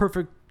Series is a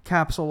perfect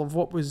capsule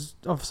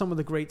of some of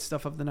the great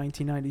stuff of the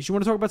 1990s. You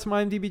want to talk about some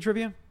IMDb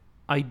trivia?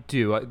 I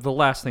do. The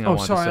last thing I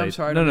want to say. I'm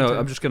sorry. No.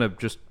 I'm just gonna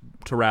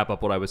to wrap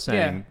up what I was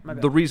saying. Yeah,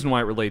 the reason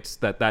why it relates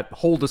that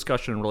whole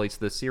discussion relates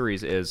to this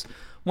series is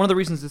one of the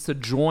reasons it's a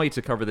joy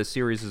to cover this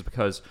series is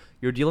because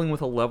you're dealing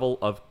with a level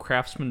of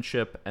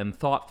craftsmanship and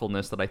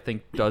thoughtfulness that I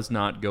think does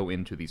not go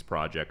into these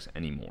projects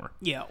anymore.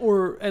 Yeah,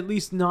 or at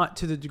least not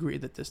to the degree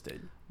that this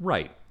did.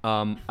 Right.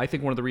 I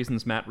think one of the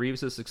reasons Matt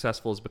Reeves is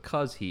successful is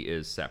because he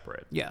is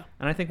separate. Yeah.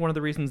 And I think one of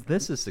the reasons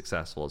this is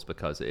successful is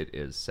because it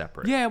is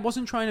separate. Yeah, it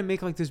wasn't trying to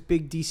make like this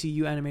big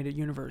DCU animated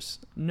universe.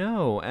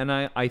 No, and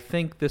I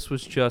think this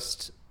was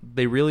just...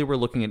 They really were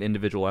looking at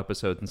individual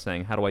episodes and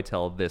saying, how do I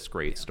tell this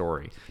great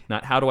story?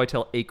 Not how do I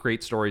tell 8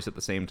 great stories at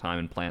the same time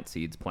and plant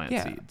seeds.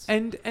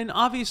 And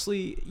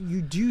obviously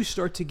you do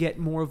start to get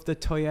more of the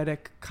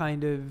toyetic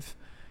kind of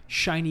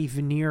shiny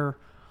veneer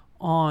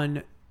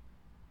on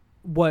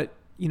what,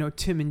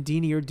 Tim and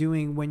Dini are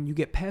doing when you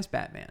get past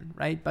Batman,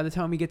 right? By the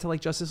time we get to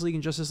like Justice League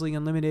and Justice League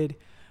Unlimited,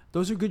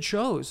 those are good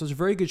shows. Those are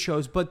very good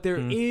shows, but there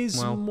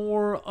is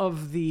more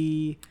of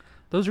the...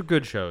 Those are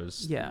good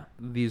shows. Yeah.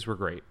 These were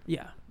great.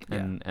 Yeah.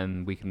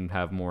 And we can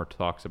have more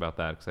talks about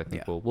that because I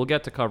think we'll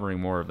get to covering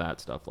more of that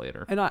stuff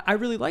later. And I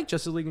really like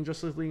Justice League and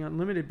Justice League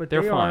Unlimited, but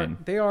they're fine.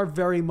 They are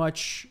very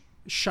much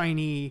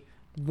shiny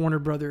Warner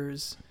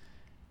Brothers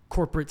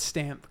corporate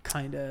stamp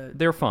kind of.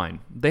 They're fine.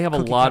 They have a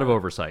lot of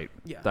oversight.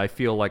 Yeah. I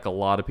feel like a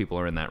lot of people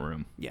are in that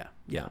room. Yeah.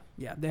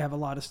 They have a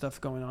lot of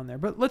stuff going on there.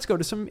 But let's go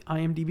to some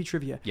IMDb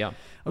trivia. Yeah.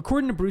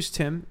 According to Bruce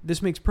Timm,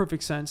 this makes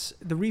perfect sense.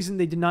 The reason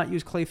they did not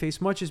use Clayface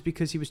much is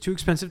because he was too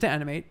expensive to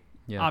animate.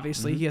 Yeah.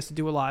 Obviously, he has to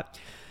do a lot.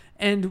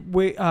 And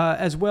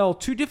as well,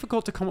 too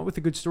difficult to come up with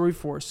a good story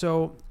for.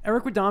 So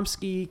Eric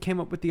Radomski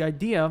came up with the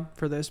idea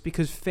for this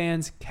because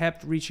fans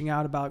kept reaching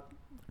out about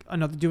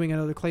doing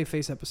another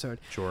Clayface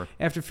episode. Sure.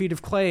 After Feet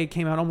of Clay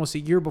came out almost a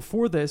year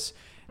before this,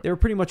 they were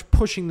pretty much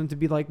pushing them to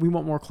be like, we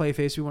want more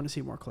Clayface. We want to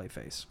see more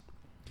Clayface.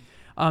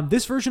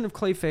 This version of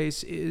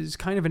Clayface is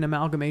kind of an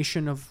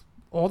amalgamation of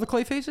all the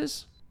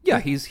Clayfaces. Yeah,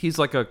 he's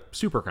like a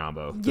super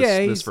combo.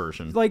 This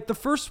version. Like the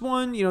first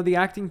one, the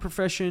acting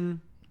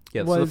profession.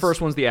 Yeah, so the first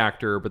one's the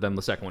actor, but then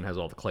the second one has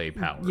all the clay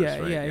powers.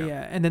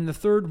 Yeah. And then the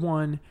third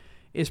one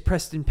is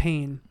Preston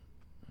Payne.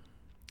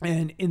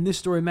 And in this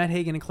story, Matt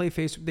Hagen and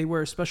Clayface, they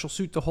wear a special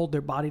suit to hold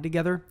their body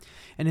together.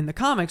 And in the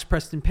comics,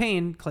 Preston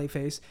Payne,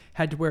 Clayface,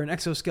 had to wear an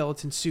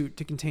exoskeleton suit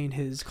to contain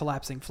his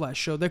collapsing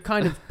flesh. So they're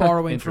kind of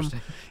borrowing from...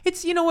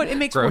 It's, it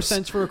makes more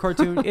sense for a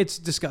cartoon. It's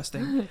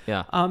disgusting.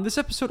 Yeah. This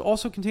episode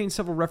also contains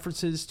several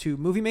references to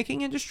movie-making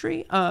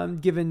industry,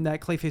 given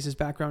that Clayface's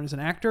background as an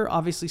actor.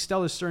 Obviously,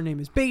 Stella's surname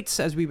is Bates,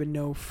 as we would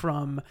know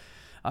from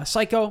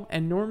Psycho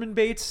and Norman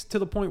Bates, to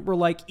the point where,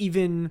 like,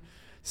 even...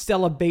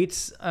 Stella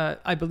Bates,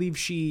 I believe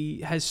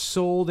she has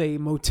sold a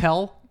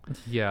motel.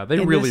 Yeah, they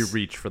really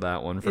reach for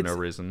that one for no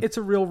reason. It's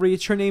a real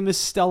reach. Her name is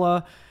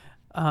Stella,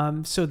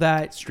 so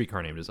that...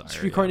 Streetcar Named Desire.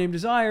 Streetcar Named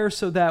Desire,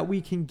 so that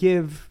we can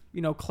give,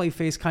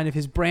 Clayface kind of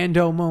his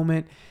Brando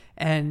moment.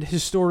 And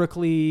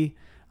historically,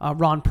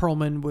 Ron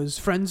Perlman was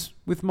friends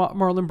with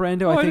Marlon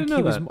Brando. I didn't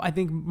know that. I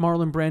think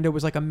Marlon Brando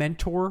was like a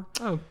mentor.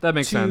 Oh, that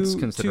makes sense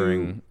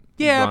considering...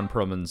 Ron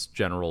Perlman's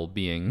general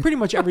being. Pretty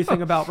much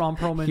everything about Ron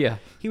Perlman. Yeah.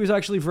 He was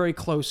actually very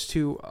close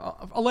to,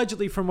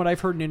 allegedly from what I've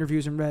heard in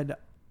interviews and read,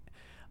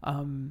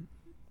 Ron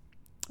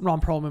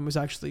Perlman was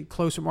actually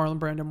close to Marlon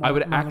Brando. I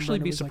would actually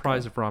be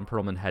surprised if Ron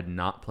Perlman had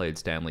not played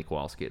Stanley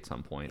Kowalski at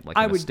some point, like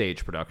in a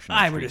stage production of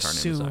I would Streetcar Named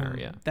assume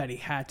Desire. that he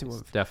had to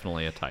have.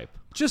 Definitely a type.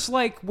 Just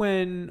like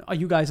when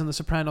you guys on the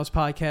Sopranos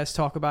podcast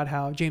talk about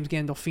how James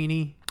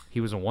Gandolfini... He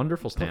was a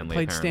wonderful Stanley.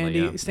 Played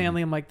apparently,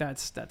 Stanley. I'm like,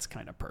 that's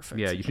kind of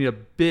perfect. Yeah, you need a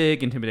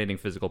big, intimidating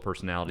physical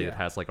personality that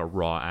has like a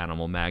raw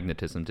animal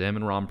magnetism to him,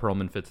 and Ron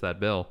Perlman fits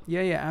that bill.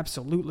 Yeah,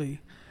 absolutely.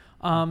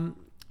 The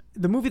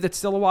movie that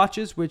Stella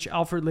watches, which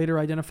Alfred later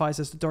identifies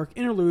as the Dark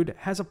Interlude,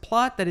 has a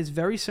plot that is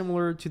very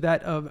similar to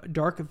that of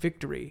Dark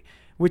Victory,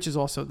 which is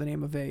also the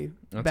name of a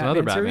Batman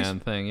series. Batman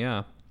thing,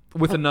 yeah.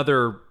 With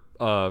another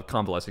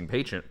convalescing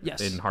patient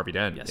in Harvey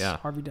Dent. Yes, yeah.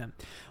 Harvey Dent.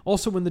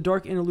 Also, when the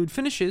Dark Interlude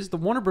finishes, the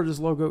Warner Brothers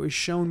logo is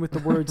shown with the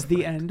words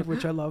 "The End,"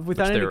 which I love,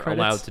 without any credits. Which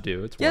they're allowed to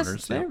do. It's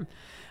Warner's. Yes,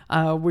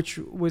 which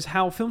was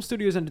how film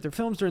studios ended their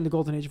films during the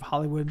golden age of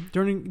Hollywood.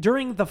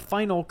 During the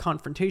final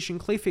confrontation,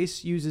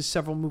 Clayface uses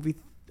several movie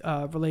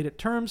related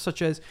terms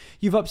such as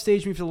 "You've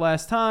upstaged me for the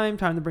last time,"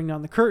 "Time to bring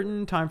down the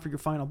curtain," "Time for your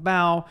final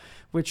bow,"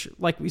 which,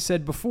 like we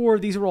said before,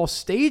 these are all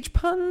stage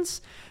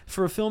puns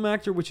for a film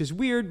actor, which is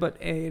weird, but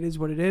it is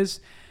what it is.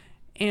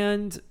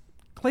 And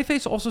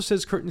Clayface also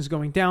says curtain is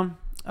going down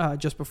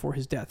just before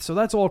his death. So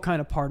that's all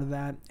kind of part of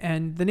that.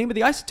 And the name of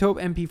the isotope,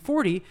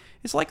 MP40,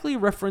 is likely a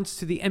reference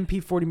to the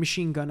MP40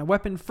 machine gun, a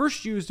weapon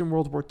first used in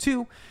World War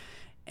II,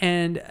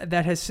 and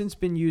that has since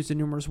been used in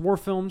numerous war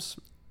films.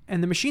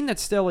 And the machine that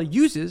Stella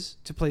uses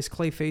to place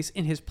Clayface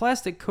in his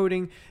plastic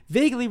coating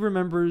vaguely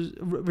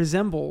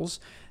resembles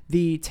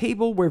the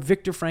table where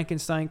Victor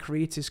Frankenstein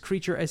creates his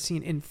creature as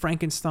seen in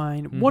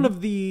Frankenstein. Mm-hmm. One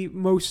of the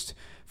most,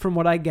 from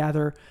what I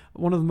gather,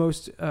 one of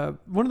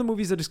the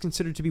movies that is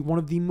considered to be one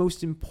of the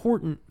most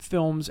important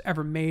films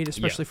ever made,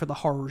 especially for the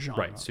horror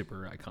genre. Right,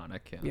 super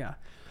iconic. Yeah.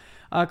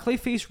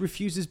 Clayface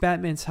refuses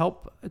Batman's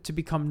help to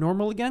become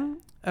normal again,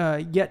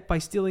 yet by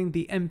stealing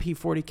the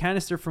MP40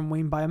 canister from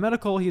Wayne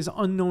Biomedical, he is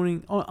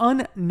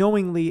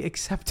unknowingly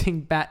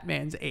accepting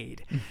Batman's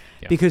aid.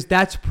 Yeah. Because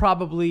that's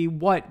probably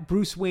what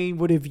Bruce Wayne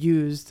would have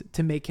used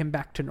to make him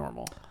back to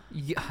normal.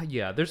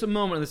 Yeah. There's a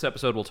moment in this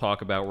episode we'll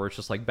talk about where it's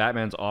just like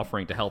Batman's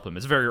offering to help him.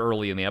 It's very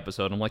early in the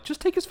episode. I'm like,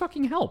 just take his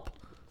fucking help.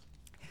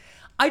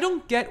 I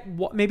don't get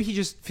what. Maybe he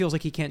just feels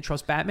like he can't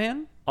trust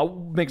Batman.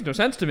 Makes no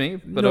sense to me,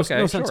 but no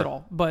sense at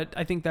all. But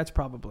I think that's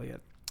probably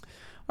it.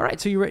 All right,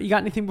 so you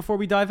got anything before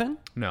we dive in?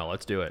 No,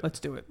 let's do it. Let's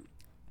do it.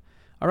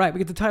 All right, we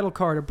get the title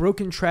card, a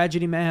broken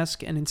tragedy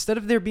mask, and instead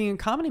of there being a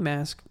comedy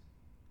mask,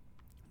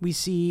 we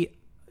see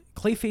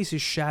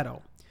Clayface's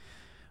shadow,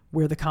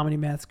 where the comedy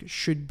mask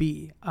should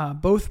be.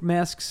 Both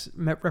masks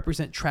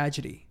represent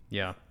tragedy.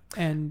 Yeah.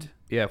 And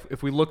yeah,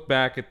 if we look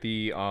back at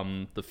the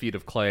Feet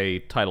of Clay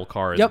title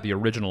card, the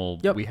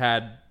original, we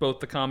had both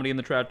the comedy and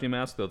the tragedy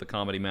mask, though the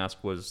comedy mask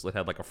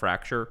had like a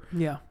fracture.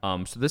 Yeah.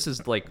 So this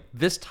is like,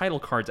 this title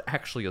card's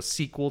actually a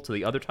sequel to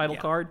the other title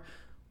card,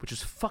 which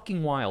is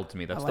fucking wild to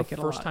me. That's the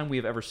first time we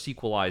have ever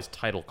sequelized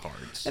title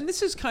cards. And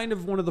this is kind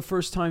of one of the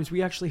first times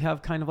we actually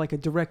have kind of like a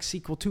direct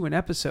sequel to an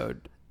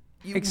episode.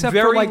 Except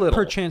very for like little.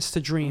 Perchance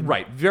to Dream.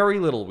 Right. Very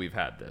little we've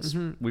had this.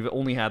 Mm-hmm. We've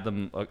only had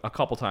them a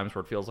couple times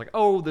where it feels like,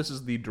 oh, this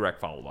is the direct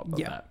follow-up of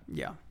that.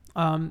 Yeah.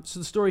 So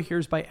the story here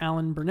is by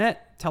Alan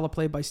Burnett,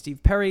 teleplay by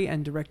Steve Perry,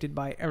 and directed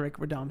by Eric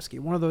Radomski.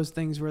 One of those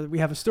things where we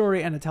have a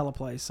story and a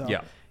teleplay. So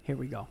here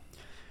we go.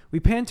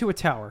 We pan to a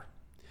tower.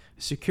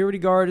 A security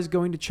guard is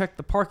going to check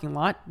the parking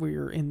lot.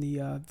 We're in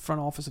the front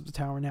office of the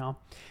tower now.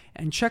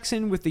 And checks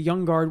in with the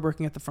young guard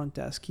working at the front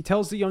desk. He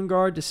tells the young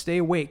guard to stay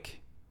awake.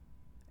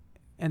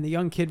 And the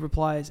young kid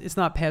replies, "It's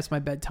not past my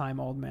bedtime,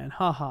 old man.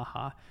 Ha, ha,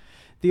 ha."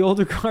 The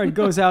older guard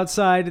goes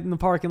outside in the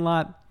parking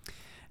lot.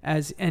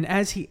 As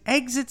he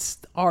exits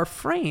our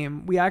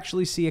frame, we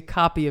actually see a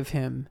copy of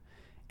him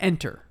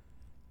enter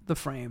the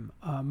frame,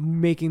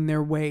 making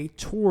their way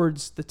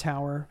towards the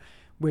tower,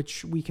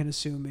 which we can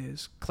assume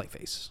is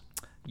Clayface.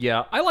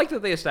 Yeah, I like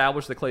that they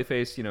established that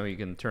Clayface, he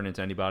can turn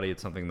into anybody.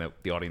 It's something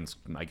that the audience,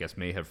 I guess,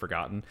 may have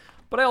forgotten.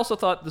 But I also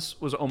thought this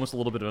was almost a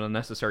little bit of an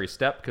unnecessary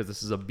step because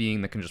this is a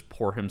being that can just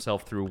pour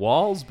himself through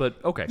walls, but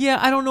okay. Yeah,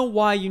 I don't know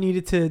why you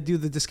needed to do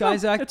the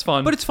disguise act. It's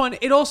fun. But it's fun.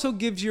 It also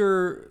gives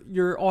your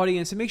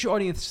audience, it makes your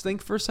audience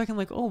think for a second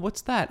like, oh,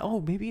 what's that?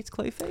 Oh, maybe it's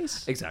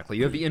Clayface? Exactly.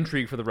 You have the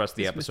intrigue for the rest of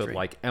the episode, mystery.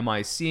 Like, am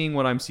I seeing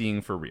what I'm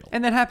seeing for real?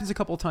 And that happens a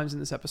couple of times in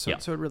this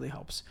episode, so it really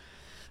helps.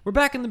 We're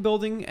back in the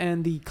building,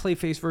 and the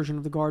Clayface version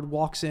of the guard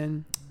walks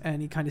in,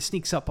 and he kind of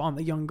sneaks up on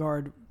the young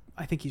guard.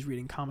 I think he's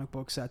reading comic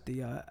books at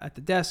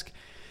the desk.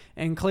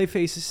 And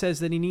Clayface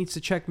says that he needs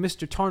to check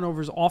Mr.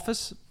 Tarnover's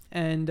office,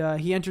 and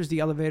he enters the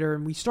elevator,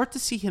 and we start to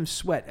see him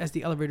sweat as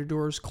the elevator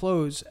doors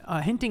close,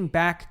 hinting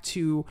back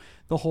to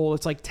the whole,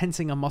 it's like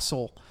tensing a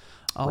muscle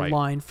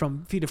line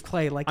from Feet of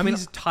Clay. Like,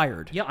 he's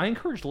tired. Yeah, I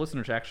encourage the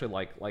listener to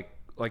actually,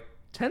 like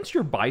tense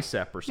your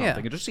bicep or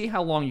something, and just see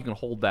how long you can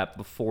hold that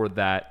before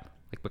that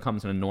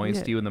becomes an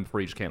annoyance to you, and then before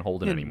you just can't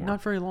hold it anymore.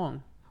 Not very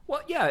long.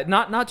 Well, yeah,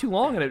 not too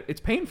long, and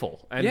it's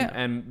painful.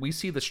 And we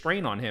see the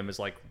strain on him is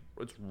like,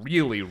 it's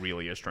really,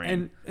 really a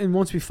strain. And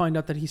once we find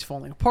out that he's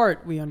falling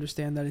apart, we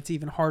understand that it's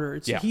even harder.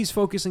 He's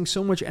focusing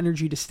so much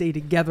energy to stay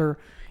together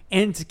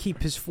and to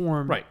keep his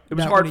form. Right. It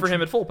was hard for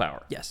him at full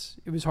power. Yes,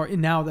 it was hard.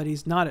 And now that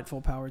he's not at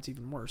full power, it's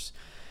even worse.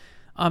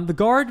 The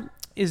guard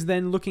is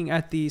then looking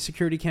at the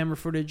security camera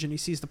footage, and he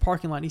sees the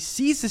parking lot. And he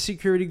sees the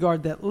security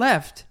guard that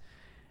left,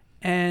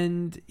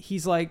 and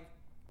he's like,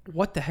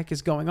 what the heck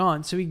is going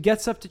on? So he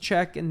gets up to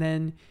check, and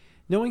then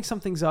knowing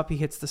something's up, he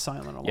hits the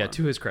silent alarm. Yeah,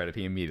 to his credit,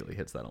 he immediately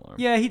hits that alarm.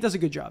 Yeah, he does a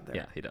good job there.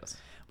 Yeah, he does.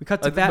 We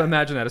cut to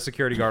imagine that a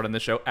security guard on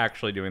this show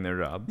actually doing their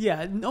job.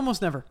 Yeah,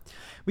 almost never.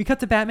 We cut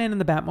to Batman in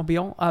the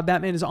Batmobile.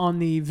 Batman is on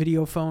the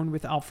video phone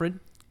with Alfred,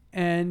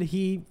 and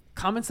he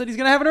comments that he's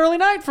going to have an early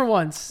night for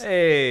once.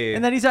 Hey.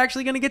 And that he's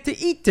actually going to get to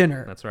eat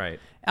dinner. That's right.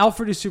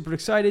 Alfred is super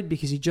excited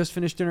because he just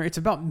finished dinner. It's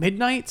about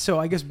midnight, so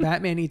I guess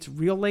Batman eats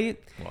real late.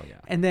 Well, yeah.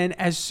 And then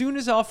as soon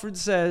as Alfred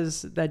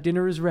says that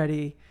dinner is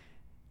ready,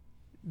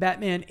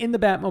 Batman in the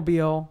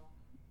Batmobile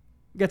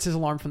gets his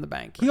alarm from the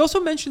bank. He also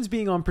mentions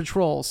being on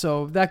patrol,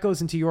 so that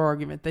goes into your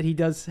argument that he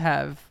has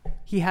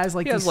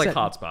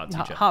hotspots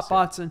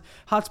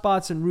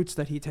and routes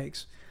that he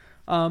takes.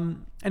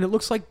 And it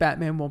looks like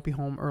Batman won't be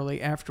home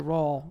early after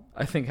all.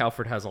 I think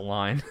Alfred has a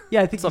line.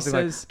 Yeah, I think something he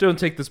says, like, "Don't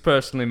take this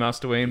personally,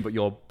 Master Wayne, but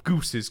your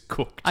goose is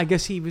cooked." I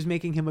guess he was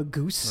making him a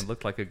goose. It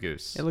looked like a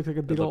goose. It looked like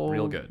a big old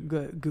real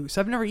good. Goose.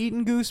 I've never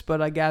eaten goose,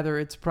 but I gather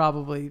it's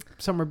probably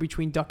somewhere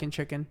between duck and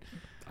chicken.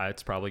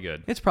 It's probably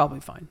good. It's probably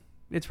fine.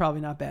 It's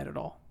probably not bad at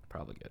all.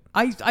 Probably good.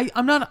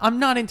 I'm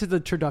not into the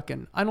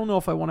turducken. I don't know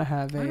if I want to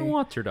have I don't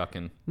want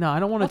turducken. No, I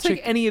don't want to take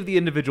any of the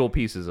individual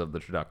pieces of the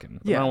turducken.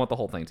 Yeah. I don't want the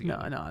whole thing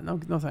together.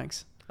 No,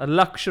 thanks. A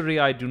luxury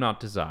I do not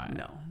desire.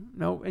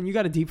 No, and you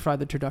got to deep fry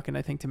the turducken,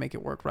 I think, to make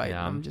it work right.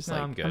 Yeah, I'm just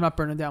I'm good. I'm not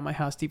burning down my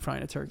house deep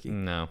frying a turkey.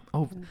 No.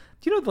 Oh, do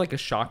you know like a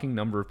shocking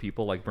number of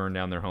people like burn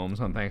down their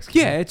homes on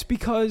Thanksgiving? Yeah, it's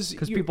because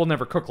people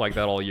never cook like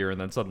that all year, and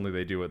then suddenly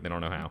they do it. And they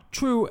don't know how.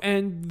 True,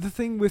 and the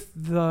thing with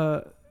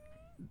the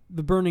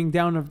burning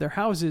down of their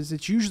houses,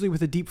 it's usually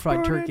with a deep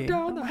fried turkey.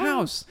 Down the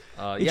house.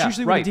 It's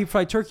usually with a deep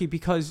fried turkey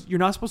because you're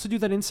not supposed to do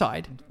that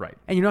inside. Right.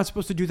 And you're not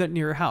supposed to do that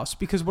near your house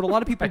because what a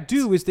lot of people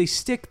do is they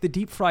stick the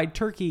deep fried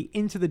turkey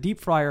into the deep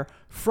fryer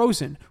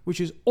frozen,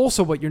 which is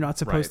also what you're not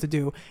supposed to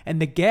do.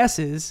 And the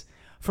gases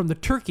from the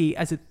turkey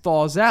as it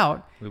thaws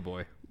out. Oh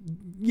boy.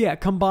 Yeah,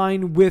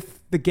 combine with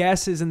the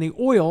gases and the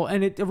oil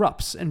and it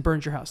erupts and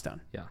burns your house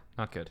down. Yeah,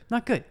 not good.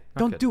 Not good.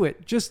 Don't do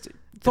it. Just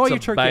thaw your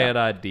turkey out. It's a bad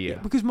idea.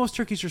 Yeah, because most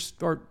turkeys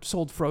are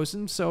sold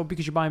frozen, so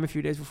because you buy them a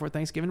few days before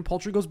Thanksgiving,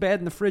 poultry goes bad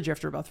in the fridge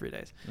after about 3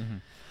 days. Mm-hmm.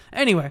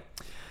 Anyway,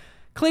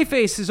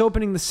 Clayface is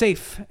opening the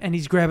safe, and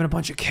he's grabbing a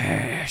bunch of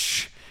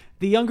cash.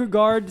 The younger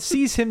guard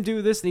sees him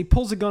do this, and he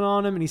pulls a gun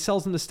on him, and he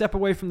tells him to step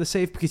away from the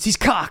safe because he's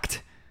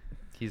cocked.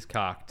 He's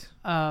cocked.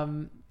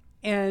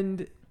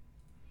 And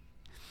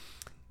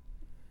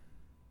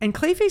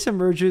Clayface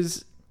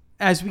emerges,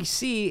 as we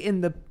see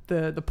in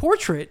the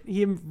portrait,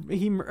 he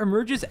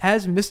emerges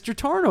as Mr.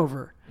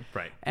 Tarnover.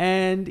 Right.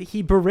 And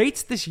he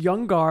berates this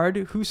young guard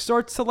who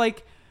starts to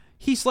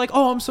he's like,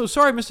 "Oh, I'm so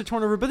sorry, Mr.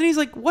 Tarnover." But then he's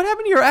like, "What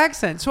happened to your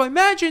accent?" So I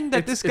imagine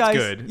that this guy's...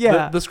 It's good.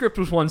 Yeah. The script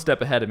was one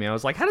step ahead of me. I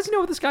was like, how does he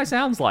know what this guy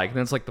sounds like? And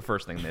then it's like the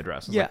first thing they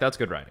address. I was like, that's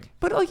good writing.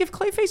 But if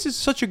Clayface is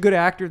such a good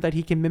actor that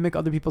he can mimic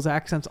other people's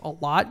accents a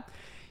lot,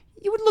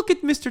 you would look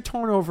at Mr.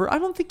 Tarnover. I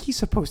don't think he's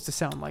supposed to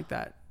sound like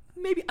that.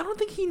 Maybe. I don't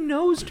think he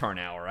knows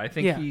Tarnower. I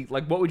think he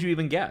what would you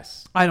even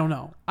guess? I don't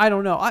know.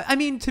 I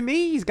mean, to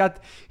me, he's got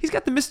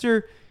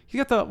the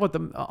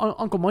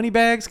Uncle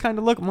Moneybags kind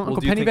of look, Uncle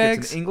do you think Pennybags.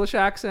 It's an English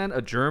accent,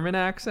 a German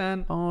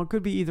accent? Oh, it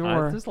could be either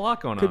or. There's a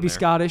lot going on. Could be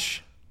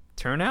Scottish.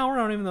 Tarnower? I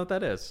don't even know what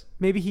that is.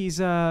 Maybe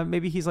he's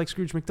like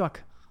Scrooge McDuck.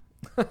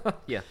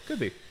 Yeah, could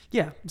be.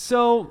 Yeah.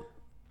 So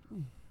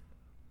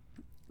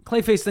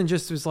Clayface then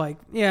just was like,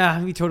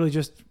 he totally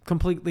just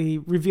completely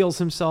reveals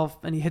himself,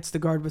 and he hits the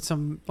guard with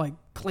some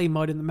clay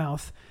mud in the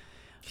mouth.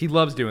 He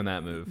loves doing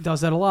that move.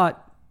 Does that a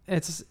lot.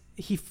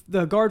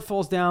 The guard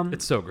falls down.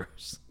 It's so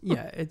gross.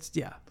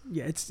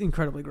 It's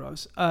incredibly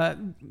gross.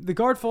 The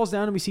guard falls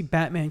down, and we see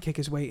Batman kick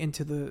his way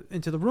into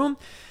the room.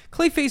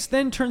 Clayface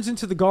then turns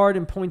into the guard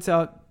and points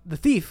out the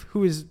thief,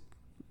 who is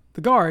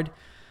the guard,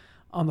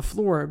 on the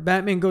floor.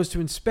 Batman goes to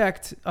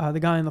inspect the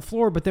guy on the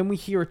floor, but then we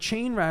hear a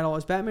chain rattle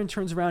as Batman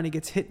turns around. He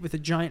gets hit with a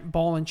giant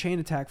ball and chain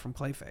attack from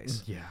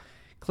Clayface. Yeah.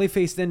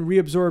 Clayface then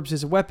reabsorbs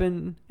his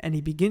weapon, and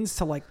he begins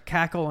to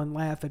cackle and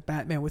laugh at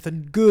Batman with a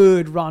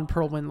good Ron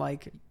Perlman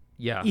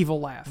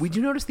evil laugh. We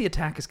do notice the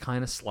attack is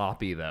kind of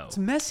sloppy, though. It's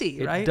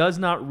messy, right? It does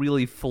not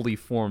really fully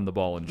form the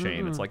ball and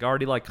chain. It's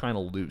already kind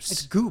of loose.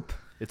 It's goop.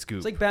 It's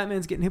like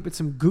Batman's getting hit with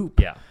some goop.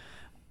 Yeah.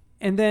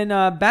 And then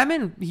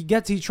Batman,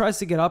 he tries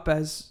to get up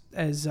as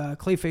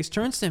Clayface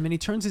turns to him, and he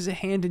turns his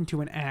hand into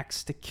an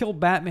axe to kill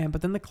Batman,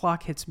 but then the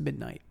clock hits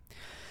midnight.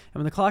 And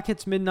when the clock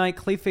hits midnight,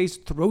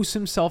 Clayface throws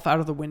himself out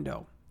of the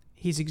window.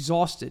 He's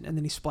exhausted, and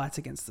then he splats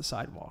against the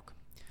sidewalk.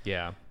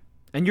 Yeah.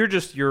 And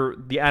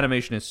the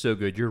animation is so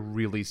good, you're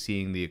really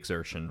seeing the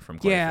exertion from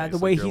Clayface. Yeah, the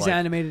way he's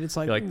animated, it's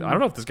like... You're like, I don't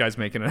know if this guy's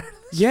making it.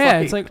 Yeah,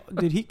 it's like,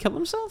 did he kill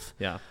himself?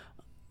 Yeah.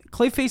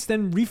 Clayface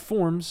then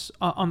reforms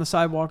on the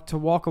sidewalk to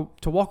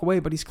walk away,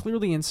 but he's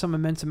clearly in some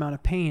immense amount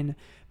of pain.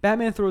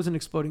 Batman throws an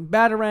exploding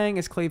batarang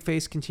as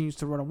Clayface continues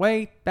to run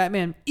away.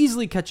 Batman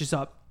easily catches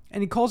up,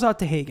 and he calls out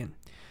to Hagen,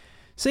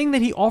 saying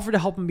that he offered to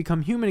help him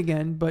become human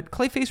again, but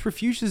Clayface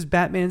refuses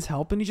Batman's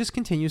help, and he just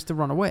continues to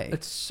run away.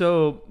 It's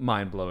so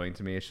mind-blowing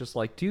to me. It's just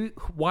like,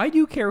 why do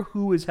you care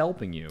who is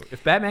helping you?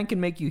 If Batman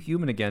can make you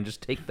human again,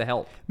 just take the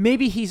help.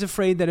 Maybe he's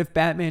afraid that if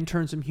Batman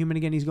turns him human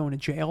again, he's going to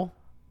jail.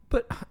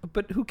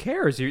 But who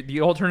cares?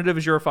 The alternative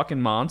is you're a fucking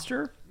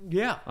monster?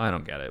 Yeah. I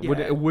don't get it. Yeah.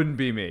 It wouldn't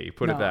be me.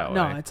 Put it that way.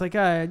 No, it's like,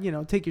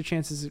 take your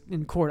chances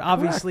in court.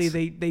 Obviously,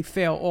 they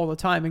fail all the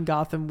time in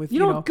Gotham with,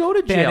 go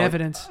to jail. Bad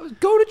evidence.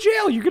 Go to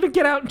jail. You're going to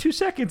get out in 2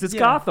 seconds. It's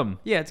Gotham.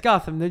 Yeah, it's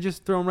Gotham. They're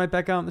just thrown right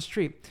back out in the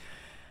street.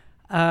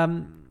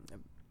 When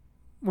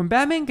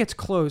Batman gets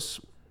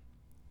close,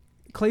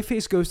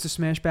 Clayface goes to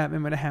smash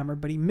Batman with a hammer,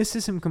 but he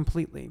misses him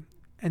completely.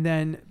 And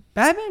then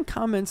Batman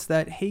comments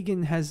that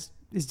Hagen has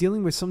is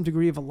dealing with some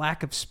degree of a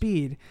lack of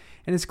speed.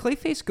 And as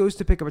Clayface goes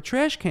to pick up a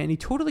trash can, he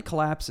totally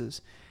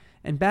collapses.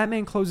 And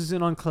Batman closes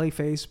in on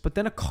Clayface, but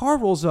then a car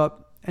rolls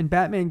up and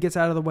Batman gets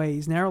out of the way.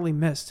 He's narrowly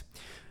missed.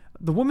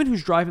 The woman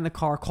who's driving the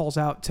car calls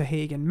out to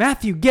Hagen,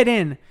 "Matthew, get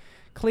in!"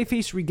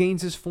 Clayface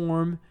regains his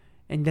form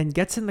and then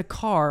gets in the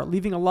car,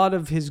 leaving a lot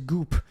of his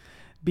goop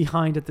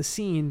behind at the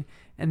scene.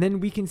 And then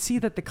we can see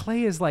that the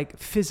clay is like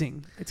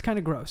fizzing. It's kind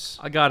of gross.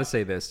 I gotta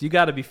say this. You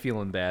gotta be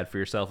feeling bad for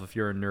yourself if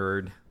you're a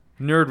nerd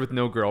with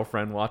no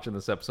girlfriend watching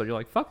this episode. You're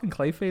like, fucking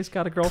Clayface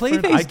got a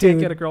girlfriend? Clayface, I can't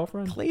get a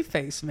girlfriend?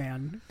 Clayface,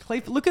 man.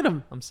 Look at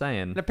him. I'm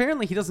saying. And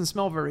apparently he doesn't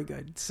smell very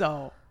good,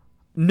 so...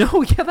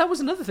 No, yeah, that was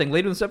another thing.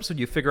 Later in this episode,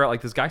 you figure out,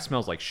 like, this guy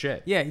smells like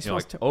shit. Yeah, he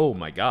smells... like, oh,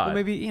 my God. Well,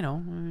 maybe,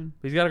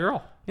 he's got a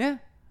girl. Yeah.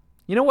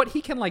 You know what?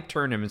 He can, like,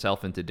 turn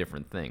himself into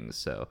different things,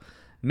 so...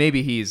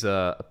 Maybe he's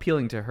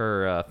appealing to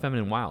her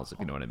feminine wiles, if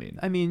you know what I mean.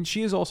 I mean,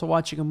 she is also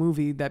watching a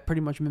movie that pretty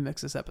much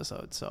mimics this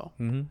episode, so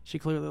she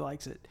clearly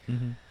likes it.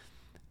 Mm-hmm.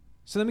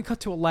 So then we cut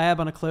to a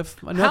lab on a cliff.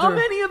 How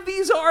many of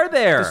these are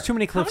there? There's too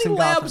many cliffs in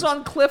Gotham. How many labs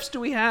on cliffs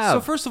do we have?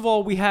 So first of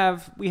all, we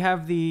have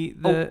the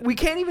Oh, we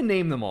can't even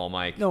name them all,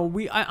 Mike. No,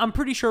 I'm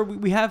pretty sure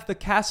we have the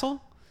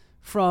castle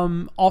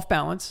from Off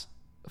Balance.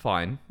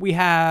 Fine. We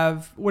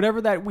have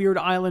whatever that weird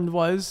island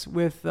was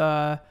with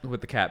the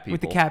cat people.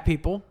 With the cat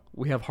people.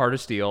 We have Heart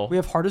of Steel. We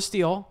have Heart of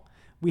Steel.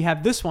 We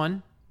have this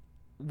one.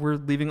 We're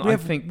leaving. I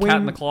think Cat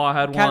in the Claw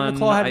had one. Cat in the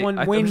Claw had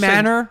one. Wayne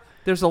Manor.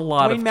 There's a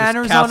lot Wayne of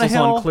Manor's castles on a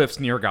hill. on cliffs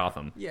near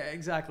Gotham. Yeah,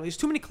 exactly. There's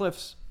too many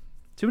cliffs.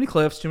 Too many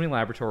cliffs. Too many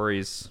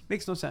laboratories.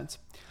 Makes no sense.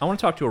 I want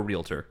to talk to a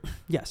realtor.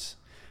 Yes.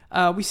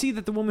 We see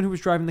that the woman who was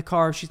driving the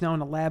car, she's now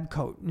in a lab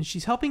coat, and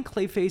she's helping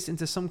Clayface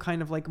into some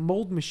kind of like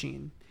mold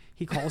machine.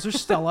 He calls her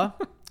Stella,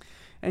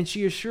 and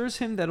she assures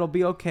him that it'll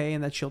be okay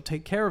and that she'll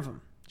take care of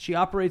him. She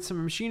operates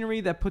some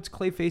machinery that puts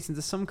Clayface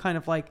into some kind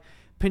of like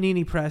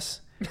panini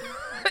press.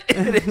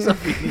 It is a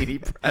panini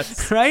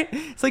press, right?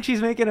 It's like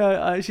she's making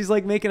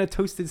a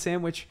toasted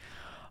sandwich,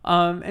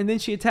 and then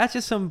she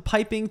attaches some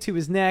piping to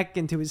his neck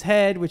and to his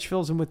head, which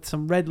fills him with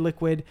some red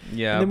liquid.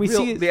 Yeah, and then we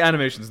see the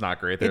animation's not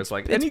great. There's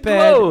and he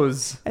bad.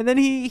 glows, and then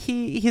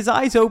his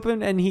eyes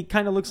open and he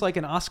kind of looks like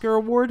an Oscar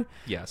award.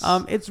 Yes,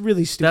 it's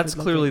really stupid. That's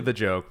clearly the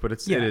joke, but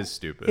it is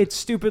stupid. It's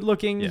stupid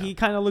looking. Yeah. He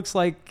kind of looks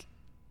like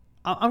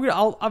I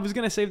was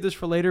gonna save this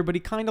for later, but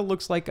he kind of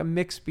looks like a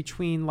mix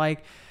between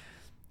like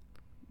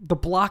the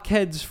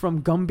blockheads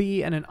from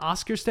Gumby and an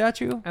Oscar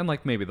statue. And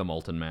like maybe the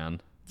Molten Man.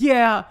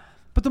 Yeah,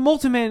 but the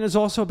Molten Man is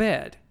also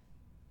bad.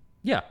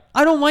 Yeah.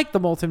 I don't like the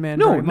Molten Man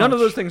very much. None of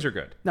those things are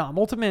good. No,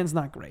 Molten Man's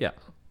not great. Yeah.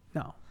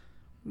 No.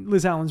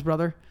 Liz Allen's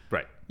brother.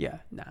 Right. Yeah,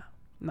 nah,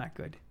 not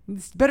good.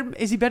 It's better.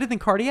 Is he better than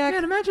Cardiac?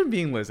 Man, imagine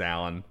being Liz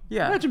Allen.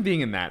 Yeah. Imagine being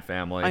in that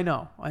family. I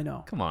know.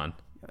 Come on.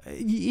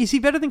 Is he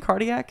better than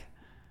Cardiac?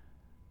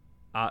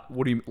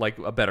 What do you like?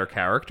 A better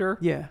character?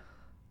 Yeah.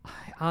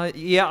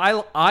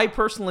 Yeah, I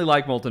personally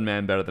like Molten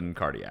Man better than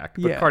Cardiac,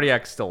 but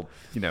Cardiac's still,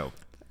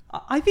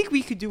 I think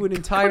we could do an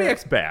entire...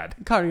 Cardiac's bad.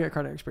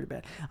 Cardiac's pretty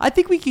bad. I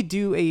think we could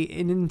do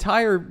an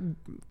entire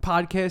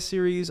podcast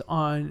series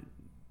on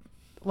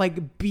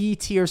like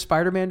B-tier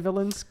Spider-Man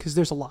villains, because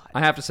there's a lot.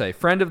 I have to say,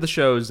 friend of the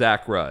show,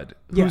 Zach Rudd,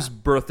 whose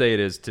birthday it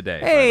is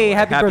today. Hey,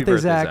 happy birthday,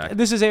 Zach.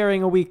 This is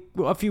airing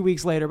a few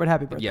weeks later, but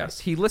happy birthday.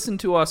 Yes, he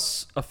listened to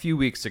us a few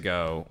weeks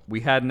ago.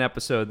 We had an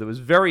episode that was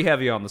very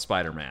heavy on the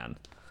Spider-Man.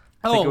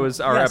 I think it was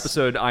our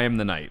episode, I Am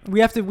the Night. We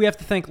have to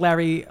thank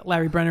Larry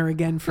Brenner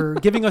again for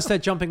giving us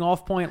that jumping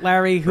off point.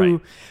 Larry,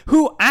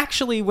 who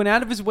actually went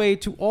out of his way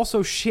to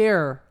also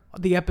share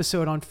the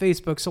episode on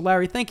Facebook. So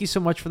Larry, thank you so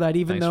much for that.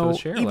 Even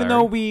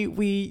though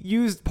we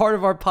used part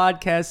of our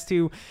podcast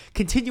to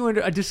continue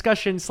a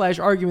discussion /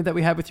 argument that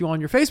we had with you on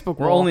your Facebook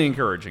wall. We're only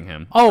encouraging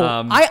him.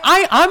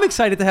 I'm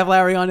excited to have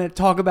Larry on it,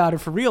 talk about it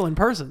for real in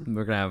person.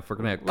 We're gonna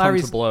come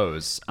to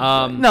blows.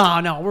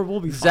 We'll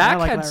be fine. Zach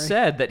had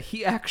said that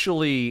he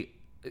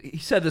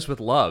said this with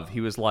love.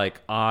 He was like,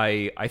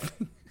 I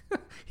think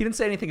he didn't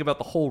say anything about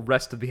the whole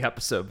rest of the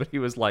episode, but he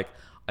was like,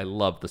 I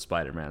love the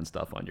Spider-Man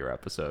stuff on your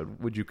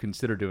episode. Would you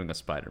consider doing a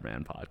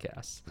Spider-Man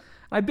podcast?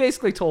 I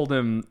basically told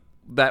him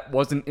that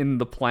wasn't in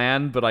the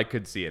plan, but I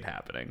could see it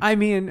happening. I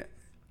mean,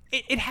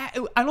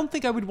 I don't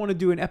think I would want to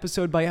do an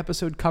episode by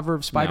episode cover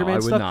of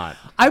Spider-Man stuff. I would not.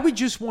 I would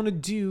just want to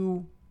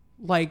do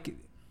like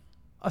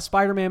a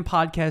Spider-Man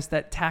podcast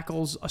that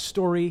tackles a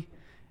story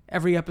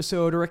every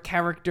episode or a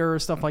character or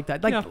stuff like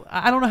that. Like,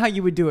 I don't know how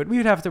you would do it.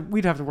 We'd have to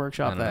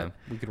workshop that.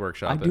 We could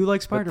workshop it. I do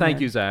like Spider-Man. But thank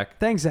you, Zach.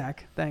 Thanks,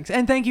 Zach. Thanks.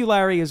 And thank you,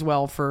 Larry, as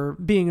well, for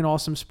being an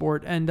awesome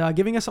sport and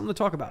giving us something to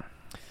talk about.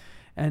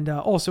 And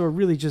also a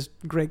really just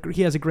great,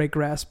 he has a great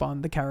grasp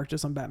on the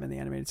characters on Batman the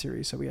Animated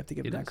Series, so we have to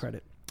give him that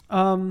credit.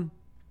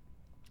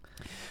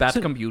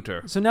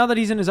 Computer. So now that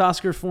he's in his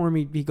Oscar form,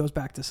 he goes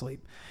back to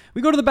sleep.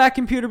 We go to the Bat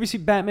computer. We see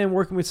Batman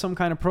working with some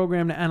kind of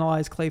program to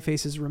analyze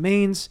Clayface's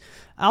remains.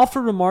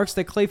 Alfred remarks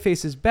that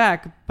Clayface is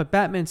back, but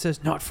Batman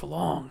says, not for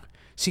long.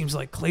 Seems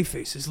like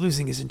Clayface is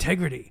losing his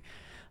integrity.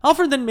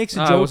 Alfred then makes a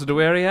joke. I wasn't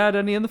aware he had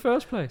any in the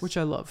first place. Which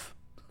I love.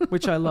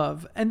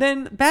 And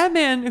then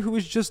Batman, who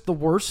is just the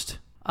worst,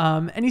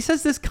 and he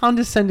says this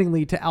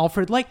condescendingly to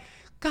Alfred, like,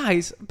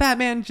 Guys,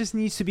 Batman just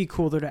needs to be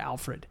cooler to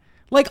Alfred.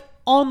 Like,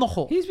 on the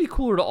whole. He needs to be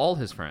cooler to all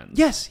his friends.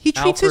 Yes, he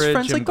treats his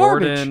friends Jim like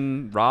garbage.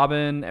 Gordon,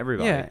 Robin,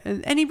 everybody. Yeah,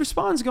 and he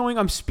responds going,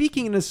 I'm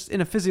speaking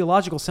in a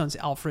physiological sense,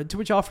 Alfred, to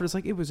which Alfred is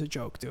like, it was a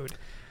joke, dude.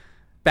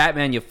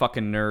 Batman, you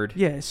fucking nerd.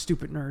 Yeah,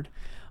 stupid nerd.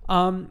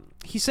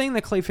 He's saying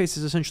that Clayface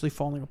is essentially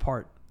falling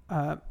apart.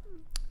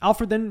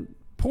 Alfred then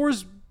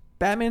pours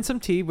Batman some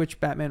tea, which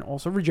Batman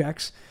also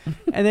rejects.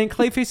 And then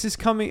Clayface is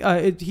coming.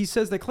 He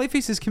says that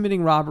Clayface is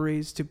committing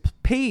robberies to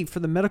pay for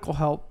the medical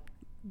help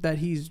that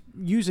he's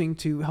using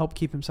to help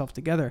keep himself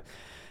together.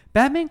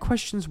 Batman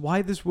questions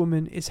why this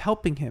woman is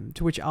helping him,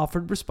 to which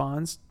Alfred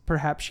responds,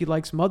 perhaps she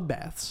likes mud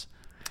baths.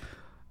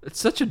 It's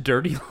such a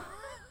dirty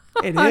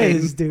It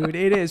is, dude.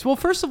 It is. Well,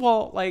 first of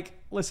all, like,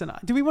 listen,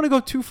 do we want to go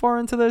too far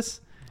into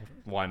this?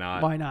 Why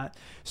not? Why not?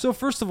 So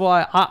first of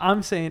all,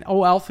 I'm saying,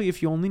 oh, Alfie,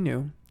 if you only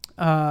knew.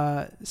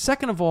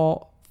 Second of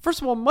all,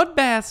 mud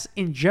baths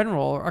in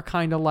general are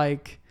kind of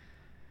like...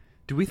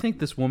 Do we think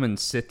this woman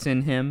sits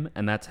in him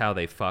and that's how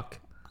they fuck?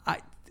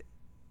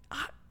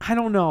 I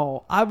don't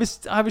know. I was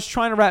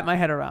trying to wrap my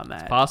head around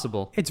that. It's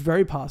possible. It's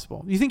very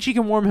possible. You think she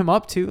can warm him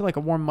up too, like a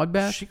warm mud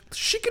bath?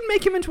 She can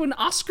make him into an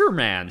Oscar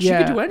man. She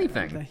can do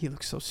anything. He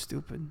looks so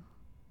stupid.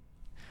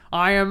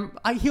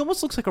 He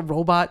almost looks like a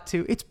robot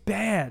too. It's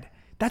bad.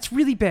 That's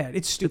really bad.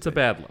 It's stupid. It's a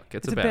bad look.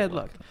 It's a bad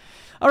look.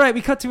 All right,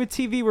 we cut to a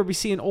TV where we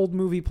see an old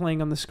movie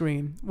playing on the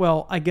screen.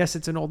 Well, I guess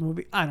it's an old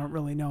movie. I don't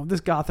really know. This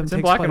Gotham It's takes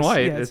in black place. and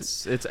white. Yeah,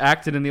 it's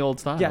acted in the old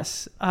style.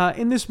 Yes.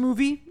 In this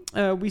movie,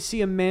 we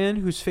see a man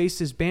whose face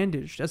is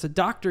bandaged. As a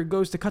doctor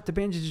goes to cut the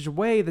bandages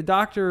away, the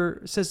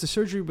doctor says the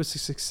surgery was a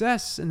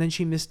success, and then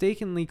she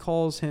mistakenly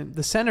calls him,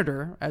 the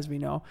senator, as we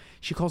know,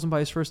 she calls him by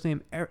his first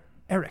name,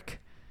 Eric,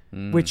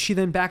 which she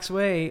then backs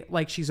away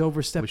like she's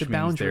overstepped Which the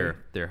boundary. means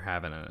they're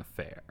having an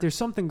affair. There's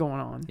something going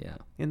on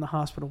in the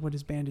hospital with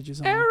his bandages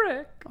on.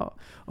 Eric!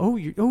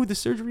 The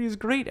surgery is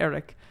great,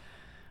 Eric.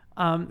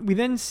 We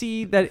then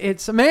see that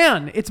it's a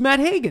man. It's Matt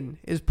Hagen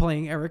is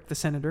playing Eric, the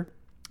senator,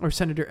 or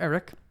Senator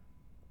Eric.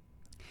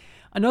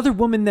 Another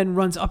woman then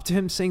runs up to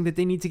him saying that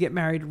they need to get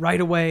married right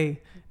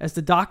away as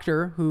the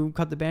doctor who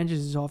cut the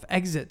bandages off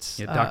exits.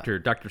 Yeah,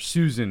 Dr.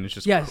 Susan is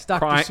just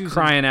Susan.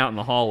 crying out in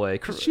the hallway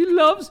because she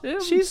loves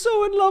him. She's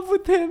so in love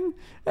with him.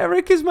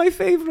 Eric is my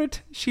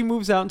favorite. She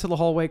moves out into the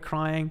hallway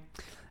crying.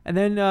 And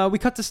then we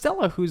cut to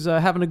Stella, who's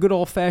having a good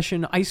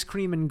old-fashioned ice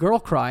cream and girl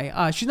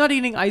cry. She's not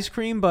eating ice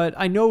cream, but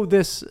I know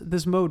this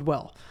mode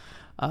well.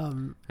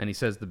 And he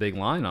says the big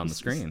line on the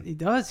screen. He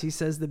does. He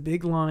says the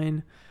big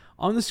line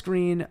on the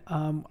screen.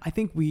 I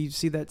think we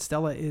see that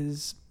Stella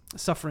is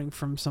suffering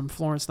from some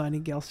Florence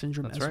Nightingale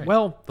syndrome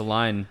well. The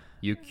line,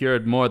 "You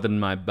cured more than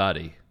my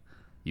body.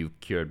 You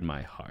cured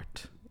my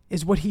heart,"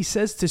 is what he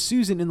says to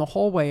Susan in the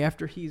hallway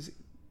after he's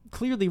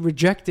clearly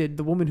rejected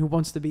the woman who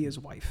wants to be his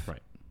wife.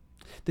 Right.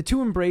 The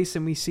two embrace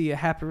and we see a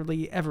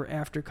happily ever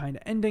after kind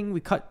of ending.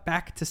 We cut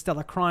back to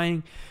Stella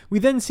crying. We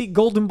then see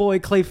Golden Boy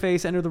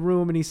Clayface enter the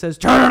room and he says,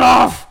 "Turn it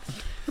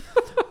off!"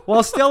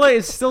 While Stella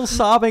is still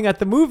sobbing at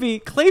the movie,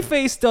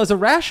 Clayface does a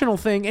rational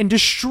thing and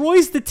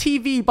destroys the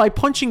TV by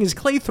punching his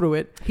clay through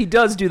it. He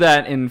does do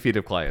that in Feet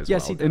of Clay as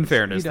Yes, well. he does. In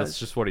fairness, He does. that's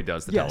just what he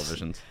does to Yes.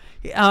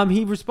 televisions.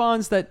 He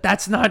responds that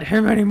that's not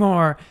him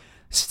anymore.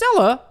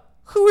 Stella,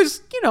 who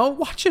is,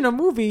 watching a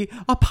movie,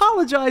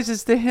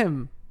 apologizes to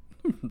him.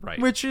 Right.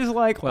 Which is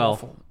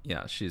awful.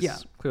 Yeah,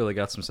 she's clearly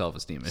got some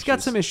self-esteem issues. She's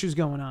got some issues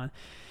going on.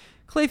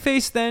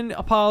 Clayface then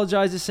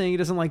apologizes, saying he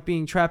doesn't like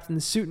being trapped in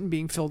the suit and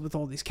being filled with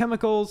all these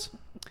chemicals.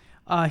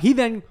 He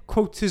then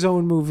quotes his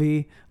own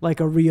movie like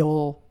a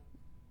real...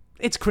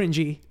 It's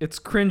cringy. It's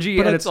cringy,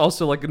 But and it's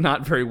also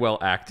not very well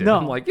acted. No.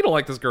 I'm like, you don't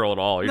like this girl at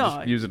all. You're No.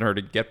 just using her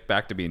to get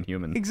back to being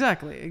human.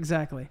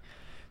 Exactly.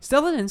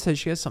 Stella then says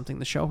she has something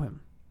to show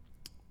him.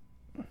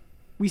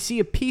 We see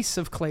a piece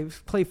of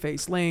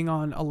Clayface laying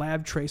on a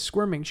lab tray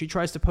squirming. She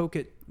tries to poke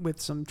it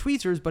with some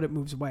tweezers, but it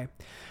moves away.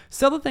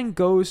 Stella then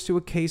goes to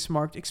a case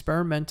marked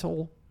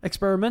experimental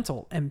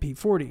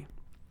MP40.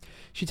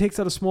 She takes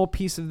out a small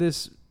piece of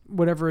this,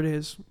 whatever it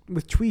is,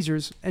 with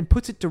tweezers and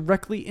puts it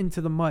directly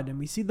into the mud. And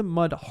we see the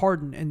mud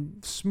harden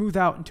and smooth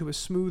out into a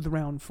smooth,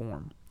 round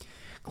form.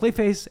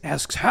 Clayface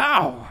asks,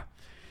 "How?"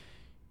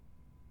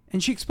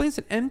 And she explains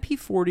that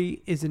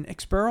MP40 is an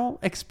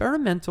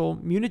experimental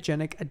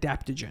mutagenic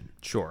adaptogen.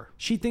 Sure.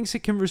 She thinks it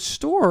can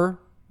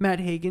restore Matt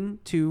Hagen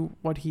to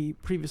what he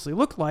previously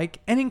looked like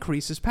and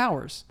increase his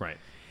powers. Right.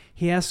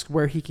 He asks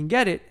where he can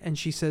get it, and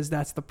she says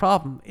that's the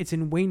problem. It's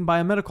in Wayne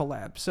Biomedical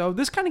Lab. So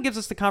this kind of gives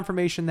us the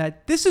confirmation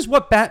that this is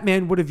what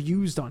Batman would have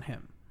used on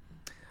him.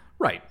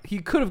 Right. He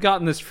could have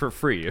gotten this for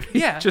free. If he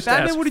Yeah, just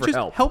Batman would have just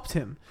help. helped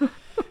him.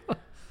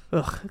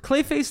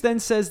 Clayface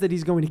then says that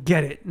he's going to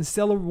get it, and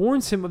Stella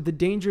warns him of the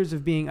dangers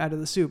of being out of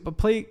the suit. But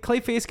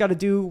Clayface got to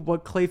do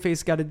what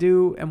Clayface got to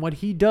do, and what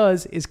he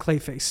does is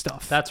Clayface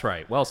stuff. That's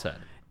right. Well said.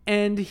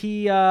 And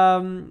he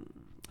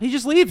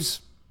just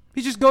leaves.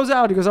 He just goes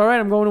out. He goes, "All right,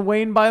 I'm going to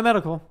Wayne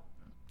Biomedical."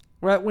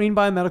 We're at Wayne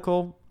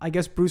Biomedical. I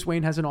guess Bruce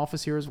Wayne has an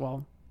office here as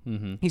well.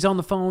 Mm-hmm. He's on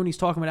the phone. He's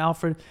talking with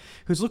Alfred,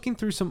 who's looking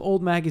through some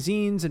old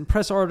magazines and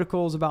press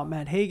articles about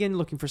Matt Hagen,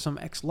 looking for some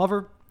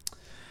ex-lover.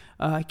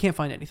 I can't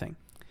find anything.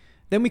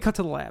 Then we cut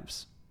to the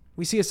labs.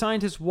 We see a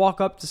scientist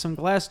walk up to some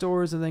glass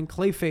doors, and then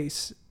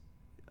Clayface,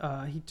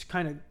 he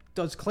kind of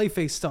does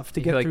Clayface stuff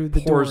to get through the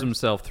doors. He pours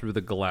himself through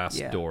the glass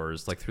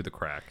doors, like through the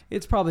crack.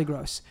 It's probably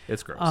gross.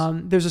 It's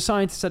gross. There's a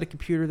scientist at a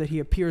computer that he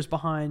appears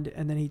behind,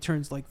 and then he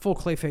turns like full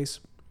Clayface.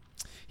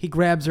 He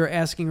grabs her,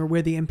 asking her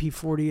where the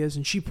MP40 is,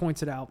 and she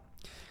points it out.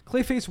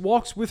 Clayface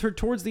walks with her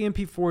towards the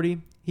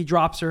MP40. He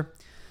drops her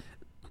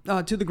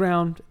to the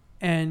ground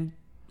and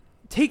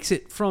takes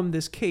it from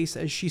this case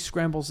as she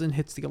scrambles and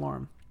hits the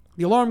alarm.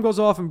 The alarm goes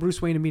off and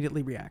Bruce Wayne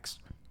immediately reacts.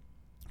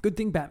 Good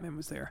thing Batman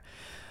was there.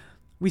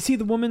 We see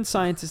the woman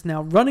scientist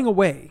now running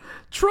away.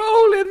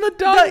 Troll in the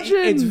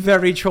dungeon! It's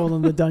very troll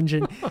in the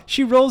dungeon.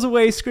 She rolls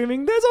away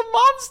screaming, "There's a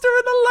monster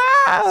in the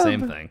lab!"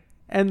 Same thing.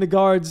 And the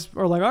guards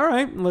are like, all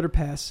right, and let her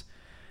pass.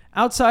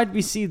 Outside,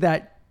 we see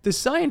that the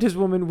scientist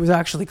woman was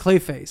actually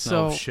Clayface.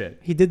 So shit.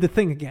 He did the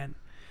thing again.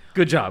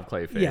 Good job,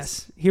 Clayface.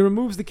 Yes. He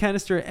removes the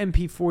canister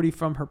MP40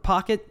 from her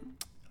pocket,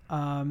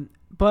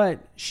 but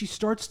she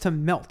starts to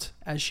melt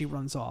as she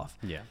runs off.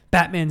 Yeah.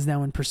 Batman's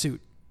now in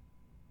pursuit.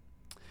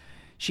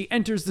 She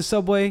enters the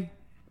subway,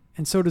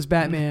 and so does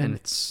Batman. And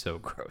it's so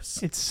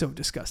gross. It's so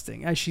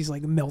disgusting as she's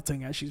like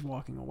melting as she's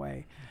walking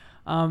away.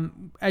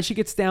 As she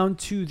gets down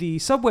to the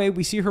subway,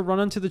 we see her run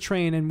onto the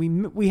train,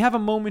 and we have a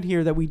moment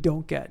here that we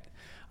don't get.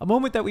 A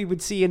moment that we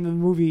would see in the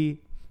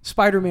movie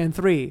Spider-Man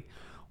 3,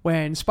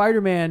 when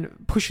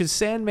Spider-Man pushes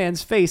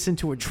Sandman's face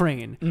into a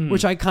train,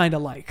 which I kind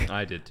of like.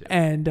 I did too.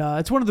 And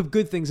it's one of the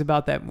good things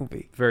about that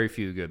movie. Very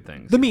few good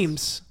things. The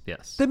memes.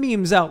 Yes. The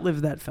memes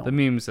outlive that film. The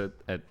memes,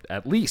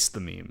 at least the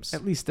memes.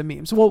 At least the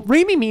memes. Well,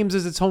 Raimi memes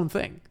is its own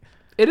thing.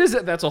 It is.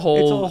 That's a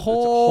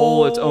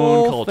whole. Its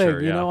own culture.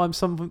 Thing. You know, I'm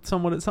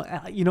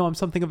I'm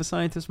something of a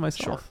scientist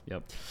myself.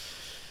 Sure.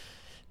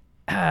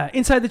 Yep.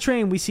 Inside the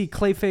train, we see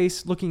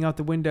Clayface looking out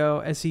the window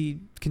as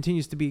he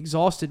continues to be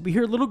exhausted. We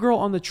hear a little girl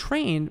on the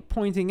train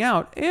pointing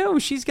out, "Ew,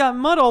 she's got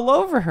mud all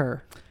over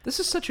her." This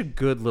is such a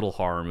good little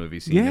horror movie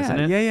scene, isn't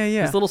it?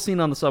 Yeah. This little scene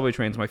on the subway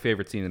train is my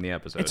favorite scene in the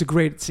episode. It's a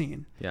great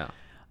scene. Yeah.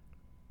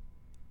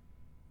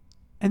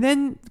 And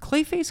then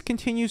Clayface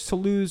continues to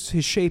lose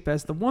his shape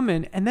as the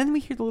woman, and then we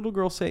hear the little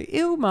girl say,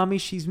 "Ew, mommy,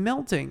 she's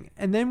melting."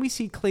 And then we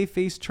see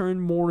Clayface turn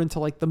more into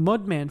like the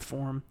Mudman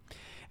form,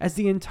 as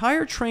the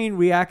entire train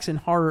reacts in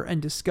horror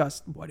and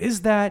disgust. What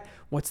is that?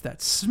 What's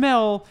that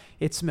smell?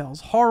 It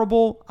smells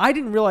horrible. I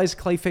didn't realize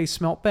Clayface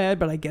smelled bad,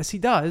 but I guess he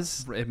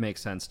does. It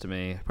makes sense to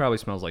me. It probably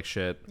smells like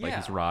shit, like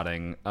he's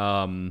rotting.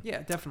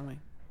 Yeah, definitely.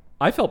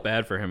 I felt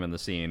bad for him in the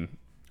scene.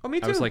 Oh, me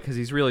too. I was like, because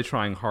he's really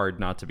trying hard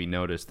not to be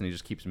noticed, and he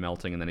just keeps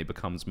melting, and then he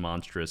becomes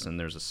monstrous, and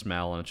there's a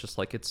smell, and it's just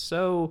like, it's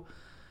so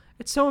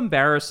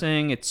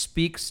embarrassing. It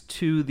speaks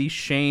to the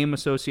shame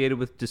associated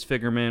with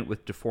disfigurement,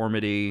 with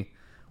deformity,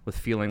 with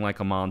feeling like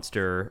a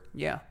monster.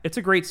 Yeah. It's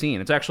a great scene.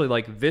 It's actually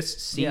like, this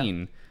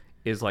scene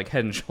is like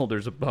head and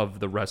shoulders above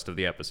the rest of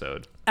the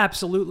episode.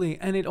 Absolutely.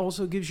 And it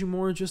also gives you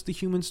more just the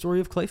human story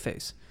of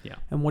Clayface. Yeah.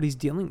 And what he's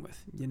dealing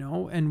with,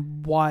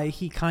 and why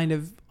he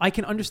I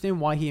can understand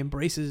why he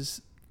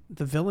embraces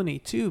the villainy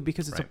too,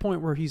 because it's a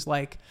point where he's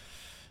like,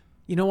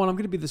 you know what, I'm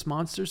going to be this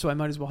monster, so I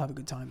might as well have a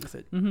good time with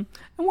it. Mm-hmm.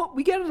 And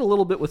we get it a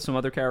little bit with some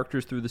other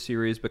characters through the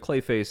series, but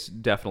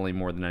Clayface definitely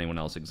more than anyone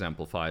else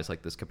exemplifies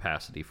like this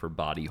capacity for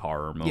body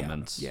horror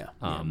moments. Yeah.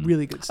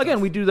 Really good stuff.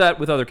 Again, we do that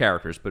with other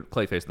characters, but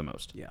Clayface the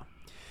most. Yeah.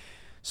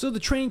 So the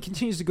train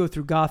continues to go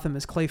through Gotham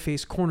as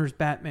Clayface corners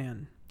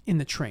Batman in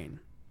the train.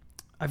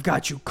 "I've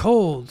got you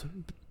cold,"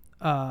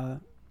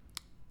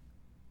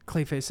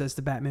 Clayface says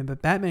to Batman,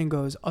 but Batman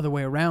goes other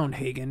way around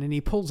Hagen, and he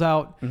pulls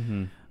out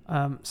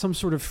some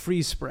sort of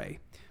freeze spray,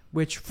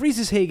 which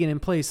freezes Hagen in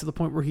place to the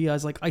point where he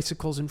has like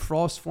icicles and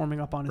frost forming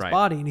up on his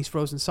body, and he's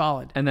frozen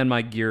solid. And then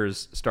my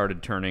gears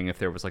started turning if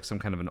there was like some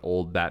kind of an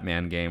old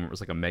Batman game. It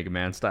was like a Mega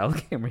Man style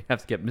game where you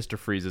have to get Mr.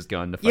 Freeze's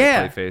gun to fight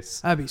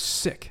Clayface. That'd be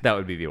sick. That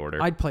would be the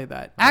order. I'd play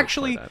that.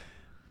 Actually, a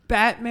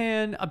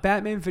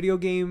Batman video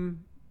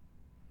game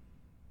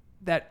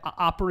that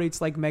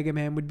operates like Mega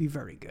Man would be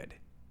very good.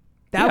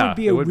 That would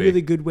be a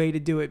really good way to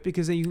do it,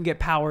 because then you can get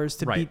powers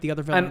to beat the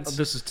other villains. And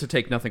this is to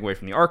take nothing away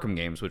from the Arkham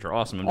games, which are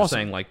awesome. I'm just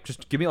saying, like,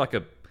 just give me like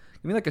a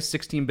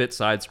 16-bit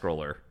side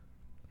scroller.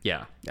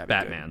 Yeah,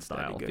 Batman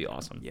style would be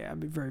awesome. Yeah, it'd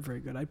be very, very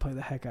good. I'd play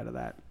the heck out of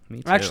that.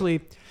 Me too. Actually,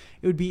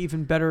 it would be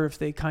even better if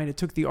they kind of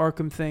took the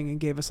Arkham thing and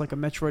gave us like a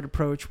Metroid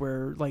approach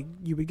where like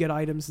you would get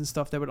items and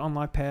stuff that would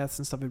unlock paths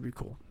and stuff. It'd be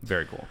cool.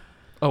 Very cool.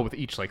 Oh, with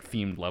each like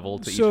themed level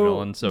to each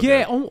villain. So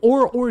yeah,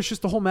 or it's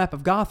just the whole map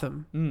of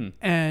Gotham,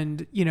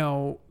 and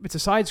it's a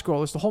side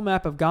scroll. It's the whole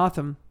map of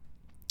Gotham,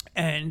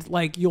 and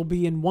like you'll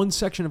be in one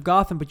section of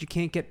Gotham, but you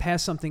can't get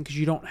past something because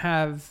you don't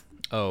have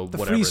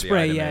the freeze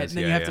spray yet, and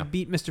then you have to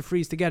beat Mr.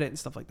 Freeze to get it and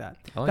stuff like that.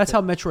 That's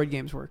how Metroid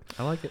games work.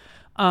 I like it.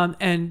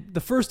 And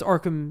the first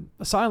Arkham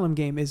Asylum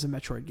game is a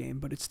Metroid game,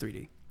 but it's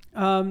 3D.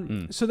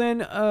 So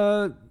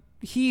then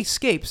he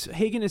escapes.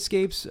 Hagen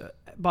escapes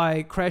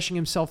by crashing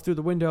himself through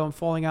the window and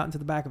falling out into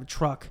the back of a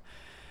truck.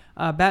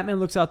 Batman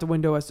looks out the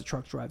window as the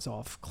truck drives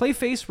off.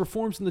 Clayface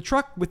reforms in the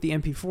truck with the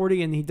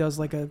MP40, and he does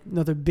like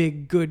another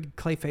big, good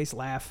Clayface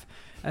laugh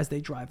as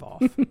they drive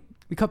off.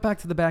 We cut back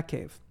to the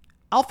Batcave.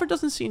 Alfred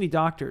doesn't see any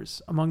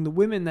doctors among the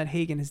women that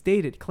Hagen has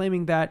dated,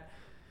 claiming that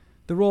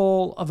the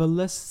role of a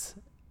less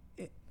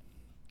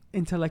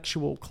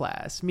intellectual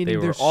class, meaning They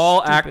were they're all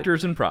stupid.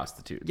 actors and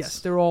prostitutes. Yes,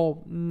 they're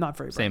all not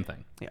very bright. Same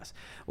thing. Yes.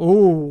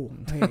 Oh,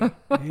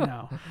 hey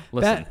now.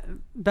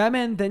 Listen.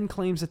 Batman then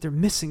claims that they're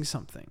missing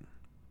something.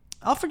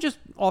 Alfred just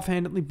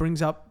offhandedly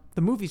brings up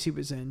the movies he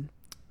was in.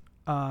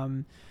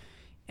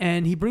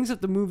 And he brings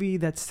up the movie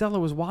that Stella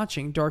was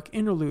watching, Dark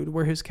Interlude,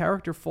 where his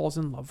character falls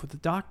in love with the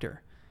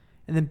doctor.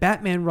 And then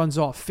Batman runs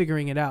off,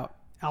 figuring it out.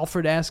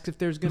 Alfred asks if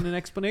there's an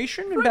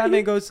explanation, and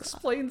Batman goes...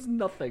 explains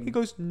nothing. He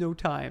goes, no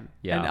time.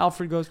 Yeah. And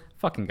Alfred goes...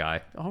 Fucking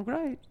guy. All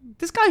right.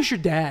 This guy's your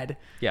dad.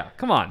 Yeah,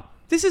 come on.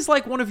 This is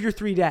like one of your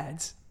 3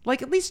 dads.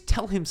 Like, at least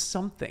tell him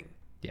something.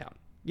 Yeah.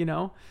 You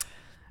know?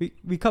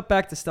 We cut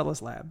back to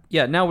Stella's lab.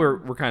 Yeah, now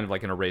we're kind of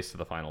like in a race to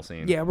the final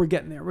scene. Yeah, we're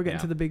getting there. We're getting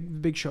Yeah. to the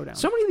big showdown.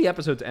 So many of the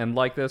episodes end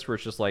like this, where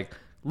it's just like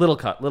little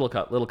cut, little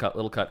cut, little cut,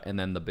 little cut, and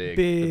then the big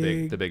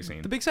scene.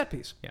 The big set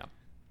piece. Yeah.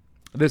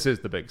 This is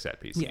the big set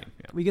piece. Yeah. Scene.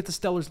 Yeah. We get to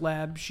Stella's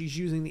lab. She's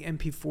using the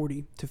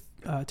MP40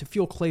 to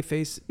fuel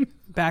Clayface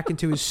back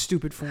into his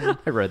stupid form.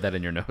 I read that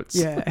in your notes.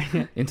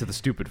 Yeah. Into the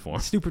stupid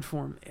form. Stupid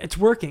form. It's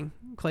working,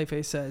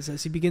 Clayface says,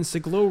 as he begins to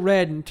glow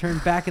red and turn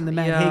back into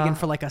Matt Hagen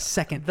for like a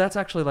second. That's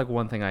actually like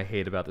one thing I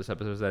hate about this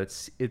episode, is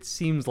that it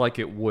seems like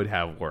it would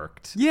have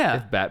worked. Yeah.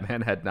 If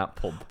Batman had not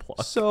pulled the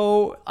plug.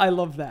 So I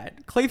love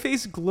that.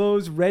 Clayface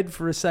glows red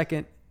for a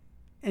second,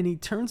 and he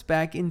turns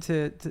back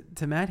into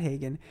to Matt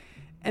Hagen,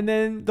 and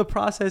then the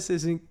process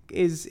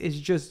is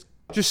just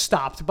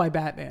stopped by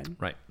Batman.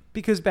 Right.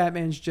 Because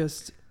Batman's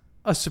just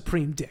a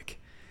supreme dick.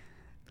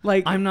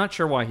 Like, I'm not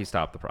sure why he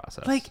stopped the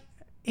process. Like,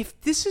 if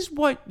this is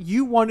what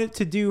you wanted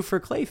to do for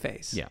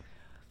Clayface, yeah.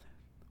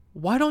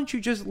 why don't you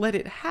just let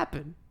it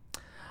happen?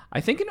 I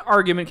think an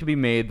argument can be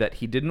made that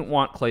he didn't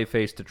want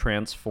Clayface to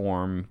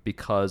transform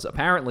because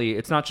apparently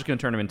it's not just going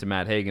to turn him into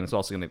Matt Hagen. It's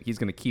also he's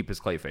going to keep his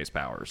Clayface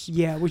powers.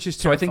 Yeah, which is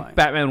so terrifying. I think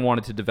Batman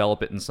wanted to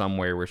develop it in some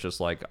way where it's just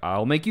like,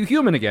 I'll make you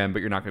human again, but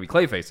you're not going to be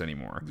Clayface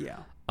anymore. Yeah.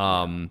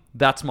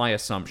 That's my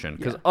assumption,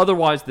 because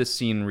otherwise this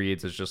scene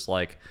reads as just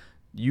like,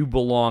 you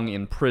belong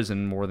in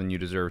prison more than you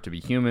deserve to be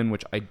human,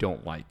 which I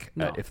don't like,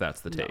 if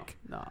that's the take.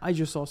 No, I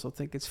just also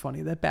think it's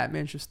funny that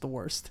Batman's just the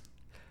worst.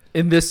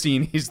 In this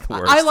scene, he's the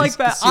worst. I like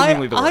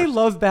Batman. I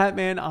love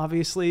Batman,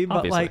 obviously,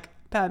 but like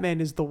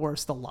Batman is the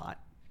worst a lot.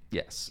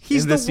 Yes,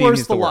 he's the scene, worst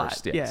he's the a lot.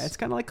 Worst, yes. Yeah, it's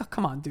kind of like, oh,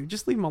 come on, dude,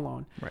 just leave him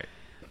alone. Right.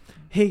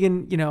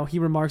 Hagen, he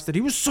remarks that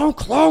he was so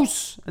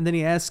close, and then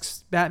he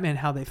asks Batman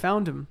how they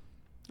found him,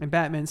 and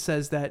Batman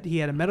says that he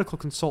had a medical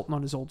consultant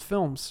on his old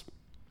films,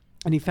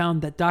 and he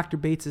found that Dr.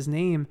 Bates'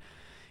 name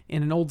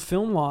in an old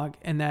film log,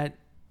 and that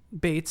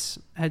Bates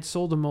had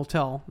sold a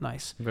motel,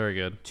 nice, very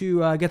good,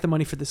 to get the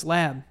money for this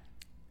lab.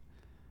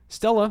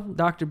 Stella,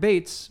 Dr.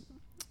 Bates,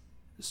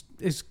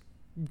 is...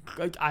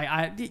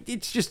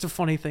 it's just a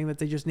funny thing that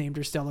they just named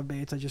her Stella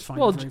Bates. I just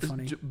find it very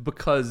funny.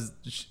 Because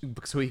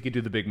so he could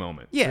do the big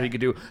moment. Yeah. So he could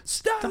do,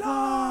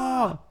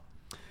 Stella!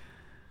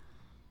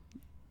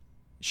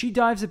 She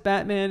dives at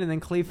Batman, and then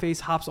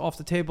Clayface hops off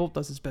the table,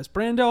 does his best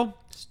Brando.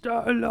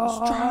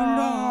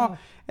 Stella!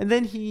 And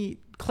then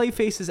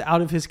Clayface is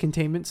out of his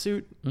containment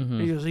suit.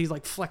 Mm-hmm. He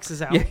like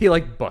flexes out. Yeah, he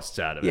like busts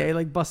out of it. Yeah, he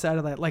like busts out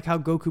of that, like how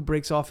Goku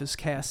breaks off his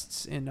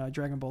casts in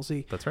Dragon Ball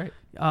Z. That's right.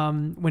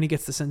 When he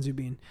gets the Senzu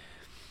Bean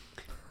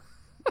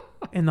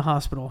in the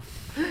hospital.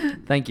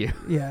 Thank you.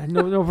 Yeah,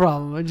 no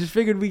problem. I just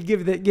figured we'd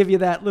give you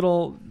that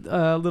little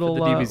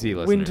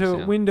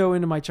window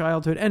into my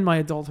childhood and my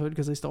adulthood,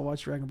 because I still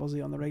watch Dragon Ball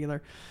Z on the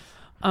regular.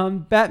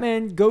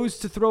 Batman goes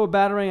to throw a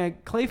batarang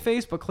at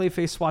Clayface, but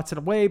Clayface swats it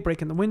away,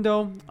 breaking the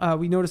window.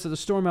 We notice that the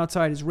storm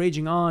outside is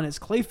raging on as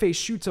Clayface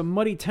shoots a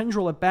muddy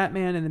tendril at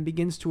Batman and then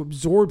begins to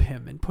absorb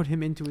him and put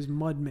him into his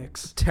mud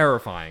mix.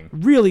 Terrifying.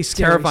 Really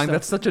scary. Terrifying. Stuff.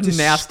 That's such a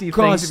nasty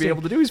thing to be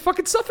able to do. He's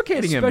fucking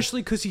suffocating him.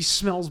 Especially because he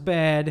smells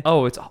bad.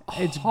 Oh, it's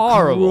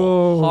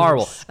horrible. Gross.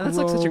 Horrible. And that's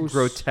like such a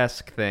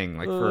grotesque thing,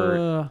 like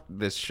for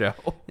this show.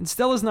 And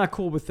Stella's not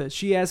cool with this.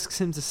 She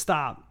asks him to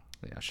stop.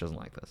 Yeah, she doesn't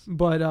like this.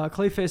 But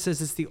Clayface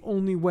says it's the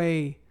only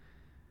way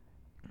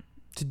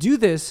to do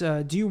this.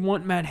 Do you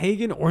want Matt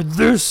Hagen or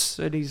this?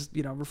 And he's,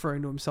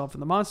 referring to himself in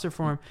the monster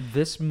form.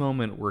 This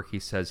moment where he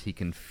says he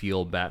can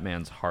feel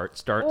Batman's heart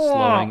start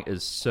slowing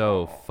is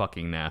so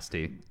fucking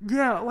nasty.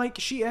 Yeah, like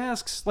she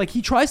asks, like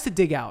he tries to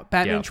dig out.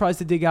 Batman tries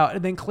to dig out,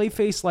 and then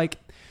Clayface like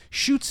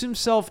shoots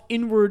himself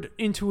inward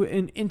into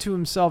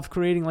himself,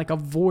 creating like a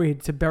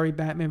void to bury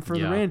Batman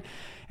further in.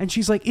 And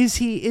she's like, "Is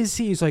he? Is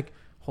he?" He's like,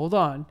 "Hold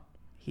on."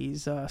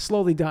 He's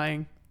slowly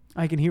dying.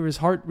 I can hear his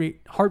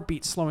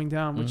heartbeat slowing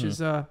down, which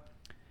is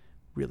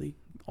really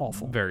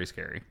awful. Very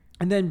scary.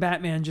 And then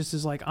Batman just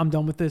is like, I'm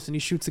done with this, and he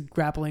shoots a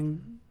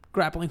grappling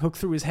hook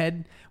through his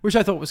head, which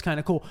I thought was kind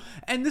of cool.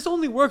 And this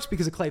only works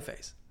because of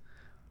Clayface.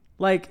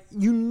 Like,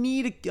 you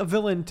need a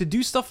villain to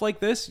do stuff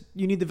like this.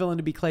 You need the villain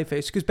to be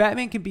Clayface, because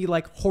Batman can be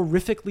like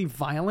horrifically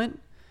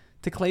violent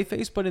to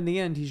Clayface, but in the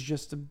end, he's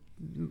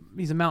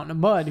a mountain of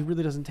mud. He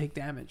really doesn't take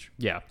damage.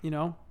 Yeah.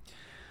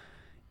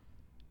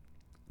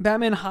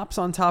 Batman hops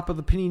on top of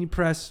the panini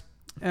press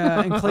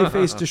and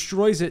Clayface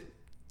destroys it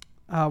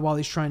while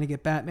he's trying to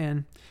get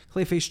Batman.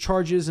 Clayface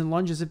charges and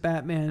lunges at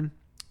Batman,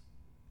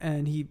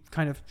 and he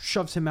kind of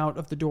shoves him out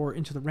of the door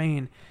into the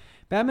rain.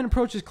 Batman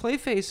approaches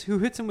Clayface, who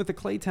hits him with a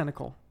clay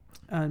tentacle.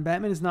 And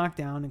Batman is knocked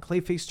down, and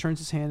Clayface turns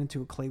his hand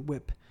into a clay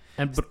whip.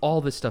 But all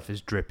this stuff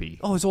is drippy.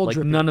 Oh, it's all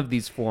drippy. None of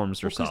these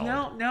forms are solid.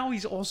 Because now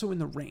he's also in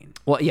the rain.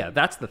 Well, yeah,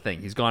 that's the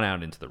thing. He's gone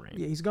out into the rain.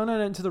 Yeah, he's gone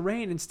out into the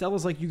rain, and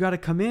Stella's like, you got to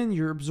come in.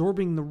 You're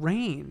absorbing the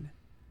rain.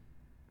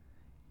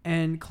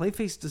 And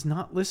Clayface does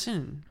not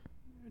listen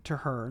to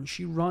her, and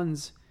she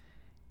runs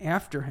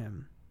after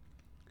him.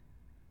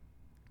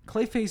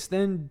 Clayface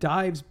then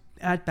dives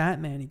at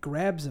Batman. He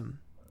grabs him,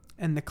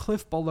 and the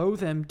cliff below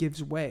them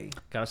gives way.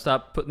 Gotta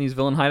stop putting these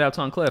villain hideouts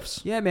on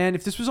cliffs. Yeah, man.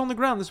 If this was on the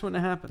ground, this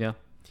wouldn't have happened. Yeah.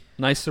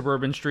 Nice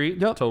suburban street.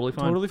 Yep. Totally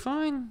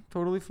fine.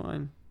 Totally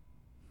fine.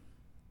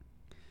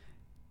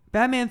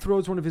 Batman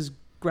throws one of his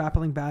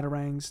grappling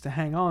batarangs to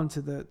hang on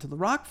to the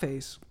rock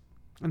face,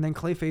 and then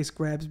Clayface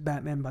grabs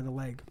Batman by the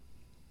leg.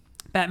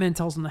 Batman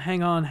tells him to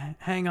hang on.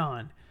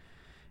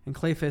 And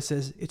Clayface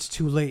says, it's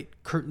too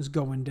late. Curtain's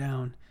going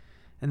down.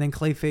 And then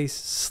Clayface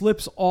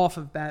slips off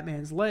of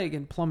Batman's leg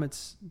and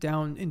plummets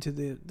down into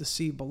the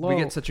sea below. We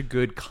get such a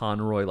good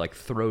Conroy,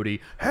 throaty,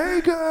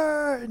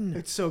 Hagen!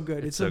 It's so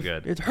good. It's so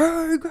good. It's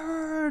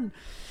Hagen!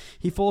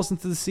 He falls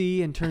into the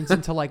sea and turns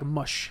into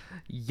mush.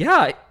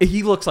 Yeah,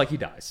 he looks like he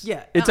dies.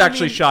 Yeah. It's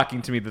actually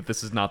shocking to me that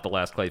this is not the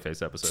last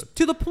Clayface episode.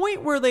 To the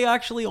point where they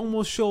actually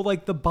almost show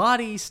the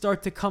body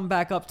start to come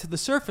back up to the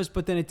surface,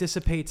 but then it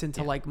dissipates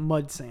into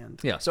mud sand.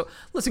 Yeah, so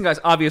listen guys,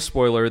 obvious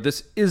spoiler,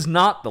 this is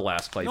not the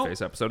last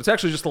Clayface episode. It's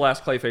actually just the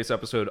last Clayface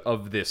episode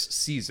of this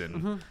season.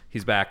 Mm-hmm.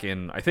 He's back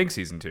in, I think,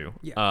 season 2.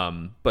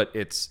 Yeah. But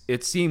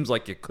it seems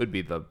like it could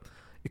be the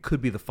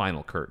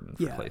final curtain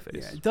for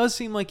Clayface. Yeah, it does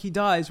seem like he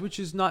dies, which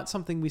is not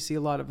something we see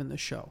a lot of in the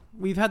show.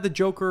 We've had the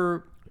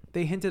Joker.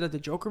 They hinted at the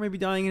Joker maybe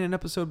dying in an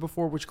episode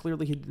before, which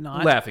clearly he did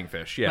not. Laughing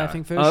Fish, yeah.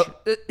 Laughing Fish.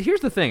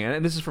 Here's the thing,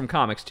 and this is from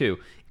comics too.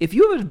 If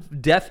you have a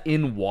death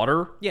in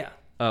water,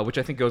 which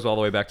I think goes all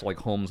the way back to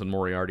Holmes and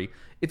Moriarty.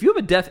 If you have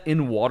a death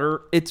in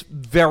water, it's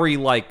very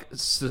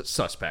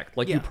suspect.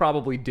 You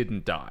probably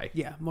didn't die.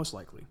 Yeah, most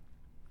likely.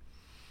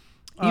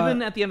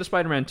 Even at the end of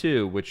Spider-Man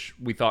 2, which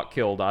we thought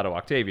killed Otto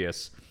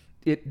Octavius,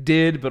 it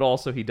did, but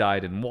also he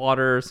died in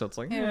water, so it's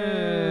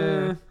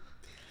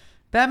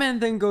Batman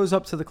then goes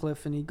up to the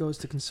cliff and he goes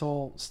to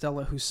console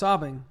Stella, who's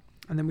sobbing.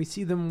 And then we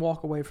see them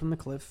walk away from the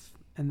cliff,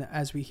 and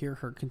as we hear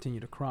her continue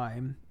to cry,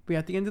 we're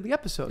at the end of the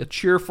episode. A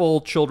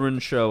cheerful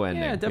children's show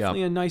ending. Yeah,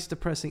 definitely a nice,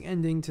 depressing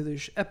ending to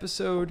this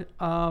episode.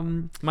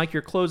 Mike,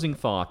 your closing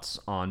thoughts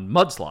on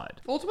Mudslide?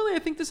 Ultimately, I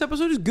think this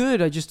episode is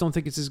good. I just don't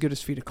think it's as good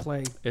as Feet of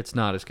Clay. It's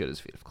not as good as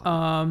Feet of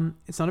Clay.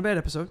 It's not a bad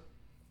episode.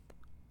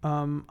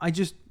 I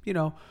just,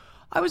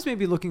 I was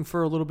maybe looking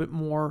for a little bit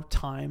more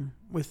time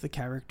with the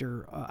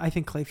character. I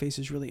think Clayface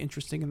is really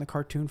interesting in the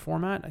cartoon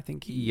format. I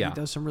think he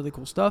does some really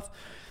cool stuff.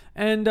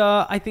 And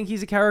I think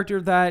he's a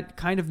character that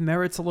kind of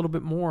merits a little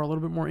bit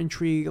more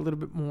intrigue, a little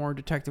bit more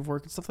detective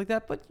work and stuff like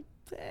that. But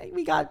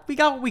we got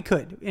what we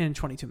could in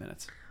 22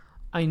 minutes.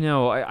 I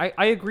know.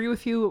 I agree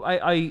with you.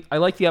 I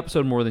like the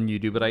episode more than you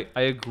do, but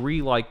I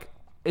agree.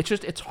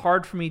 It's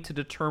hard for me to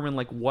determine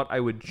what I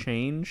would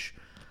change.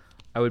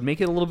 I would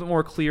make it a little bit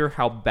more clear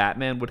how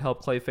Batman would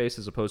help Clayface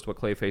as opposed to what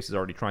Clayface is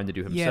already trying to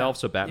do himself,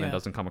 so Batman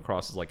doesn't come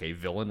across as a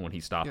villain when he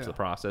stops the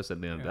process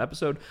at the end of the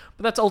episode.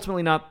 But that's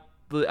ultimately not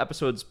the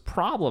episode's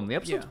problem. The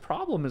episode's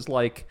problem is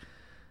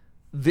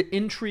the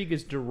intrigue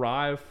is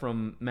derived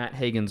from Matt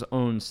Hagen's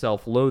own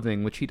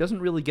self-loathing, which he doesn't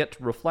really get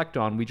to reflect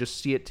on. We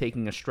just see it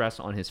taking a stress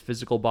on his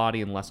physical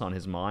body and less on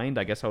his mind.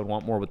 I guess I would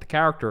want more with the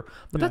character,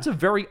 but that's a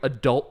very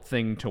adult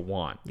thing to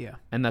want. Yeah.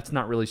 And that's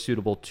not really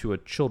suitable to a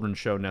children's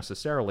show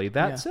necessarily.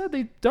 That said,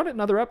 they've done it in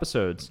other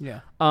episodes.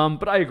 Yeah.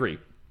 But I agree.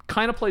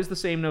 Kind of plays the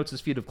same notes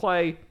as Feet of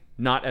Clay,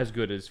 not as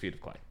good as Feet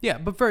of Clay. Yeah,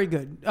 but very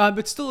good.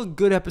 But still a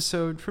good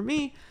episode. For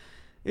me,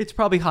 it's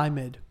probably high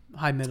mid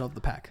of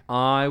the pack.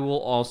 I will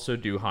also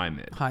do high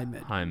mid. High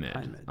mid. I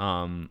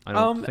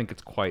don't think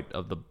it's quite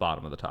of the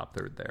bottom of the top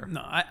third there.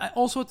 No, I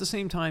also at the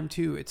same time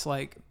too, it's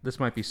this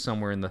might be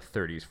somewhere in the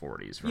 30s,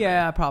 40s. For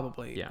me.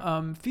 Probably.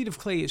 Yeah. Feet of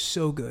Clay is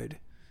so good.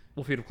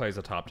 Well, Feet of Clay is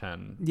a top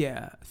 10.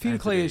 Yeah, Feet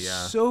of Clay is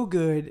so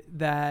good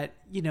that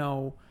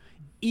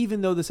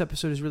even though this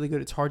episode is really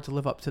good, it's hard to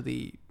live up to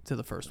the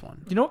first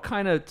one. You know what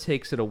kind of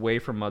takes it away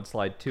from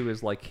Mudslide too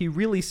is he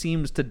really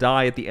seems to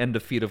die at the end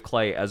of Feet of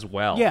Clay as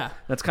well. Yeah,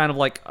 that's kind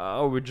of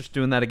oh, we're just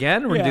doing that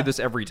again. We're gonna do this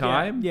every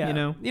time.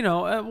 Yeah.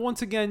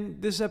 Once again,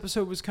 this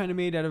episode was kind of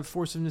made out of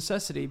force of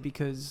necessity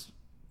because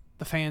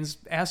the fans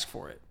asked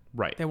for it.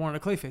 Right. They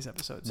wanted a Clayface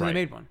episode, so they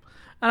made one.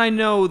 And I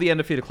know the end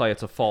of Feet of Clay,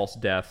 it's a false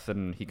death,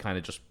 and he kind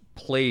of just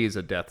plays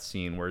a death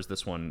scene, whereas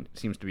this one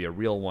seems to be a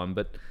real one,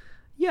 but.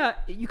 Yeah,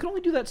 you can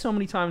only do that so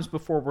many times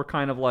before we're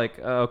kind of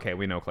okay,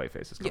 we know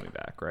Clayface is coming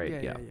back,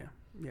 right?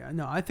 Yeah.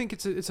 No, I think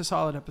it's a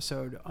solid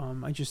episode.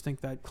 I just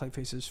think that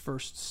Clayface's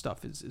first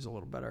stuff is a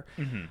little better.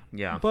 Mm-hmm.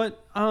 Yeah.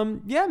 But,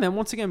 man,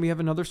 once again, we have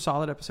another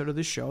solid episode of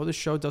this show. This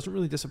show doesn't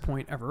really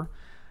disappoint ever.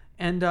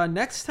 And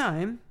next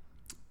time,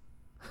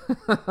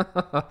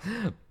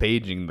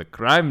 Paging the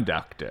Crime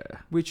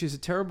Doctor. which is a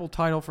terrible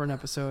title for an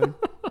episode,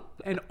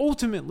 and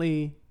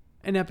ultimately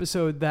an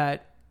episode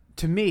that,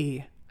 to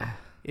me,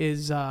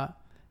 is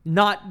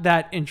not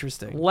that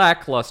interesting.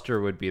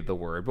 Lackluster would be the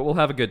word, but we'll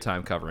have a good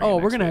time covering it. Oh,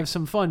 next we're going to week. have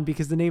some fun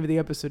because the name of the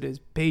episode is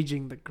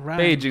Paging the Crime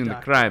Paging Doctor.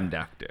 the Crime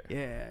Doctor.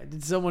 Yeah.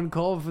 Did someone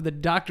call for the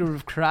Doctor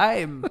of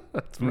Crime?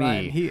 That's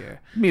Right me.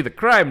 here. Me, the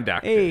Crime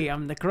Doctor. Hey,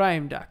 I'm the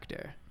Crime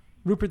Doctor.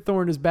 Rupert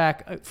Thorne is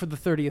back for the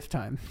 30th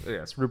time.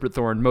 Yes, Rupert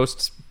Thorne,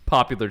 most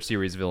popular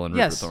series villain.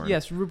 Rupert Thorne.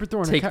 Yes, Rupert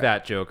Thorne. Take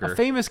that, Joker. A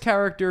famous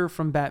character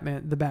from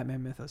Batman, the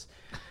Batman mythos.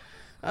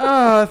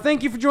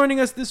 Thank you for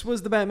joining us. This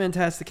was the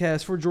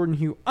Batman-tasticast. For Jordan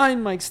Hugh,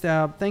 I'm Mike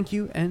Staub. Thank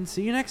you, and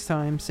see you next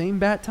time. Same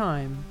bat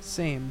time,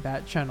 same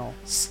bat channel.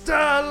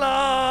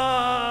 Stella!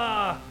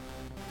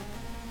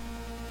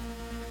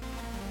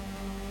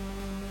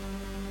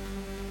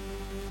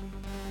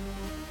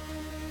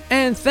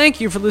 And thank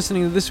you for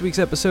listening to this week's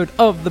episode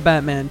of the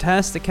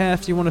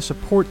Batman-tasticast. If you want to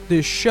support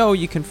this show,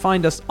 you can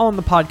find us on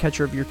the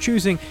podcatcher of your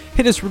choosing.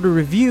 Hit us with a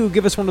review,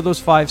 give us one of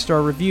those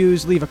 5-star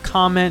reviews, leave a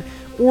comment,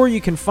 or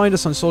you can find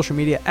us on social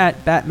media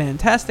at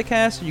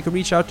Batman-tasticast. You can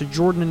reach out to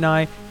Jordan and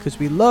I, because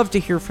we love to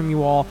hear from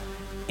you all,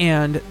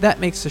 and that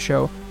makes the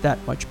show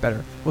that much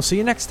better. We'll see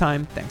you next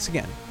time. Thanks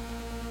again.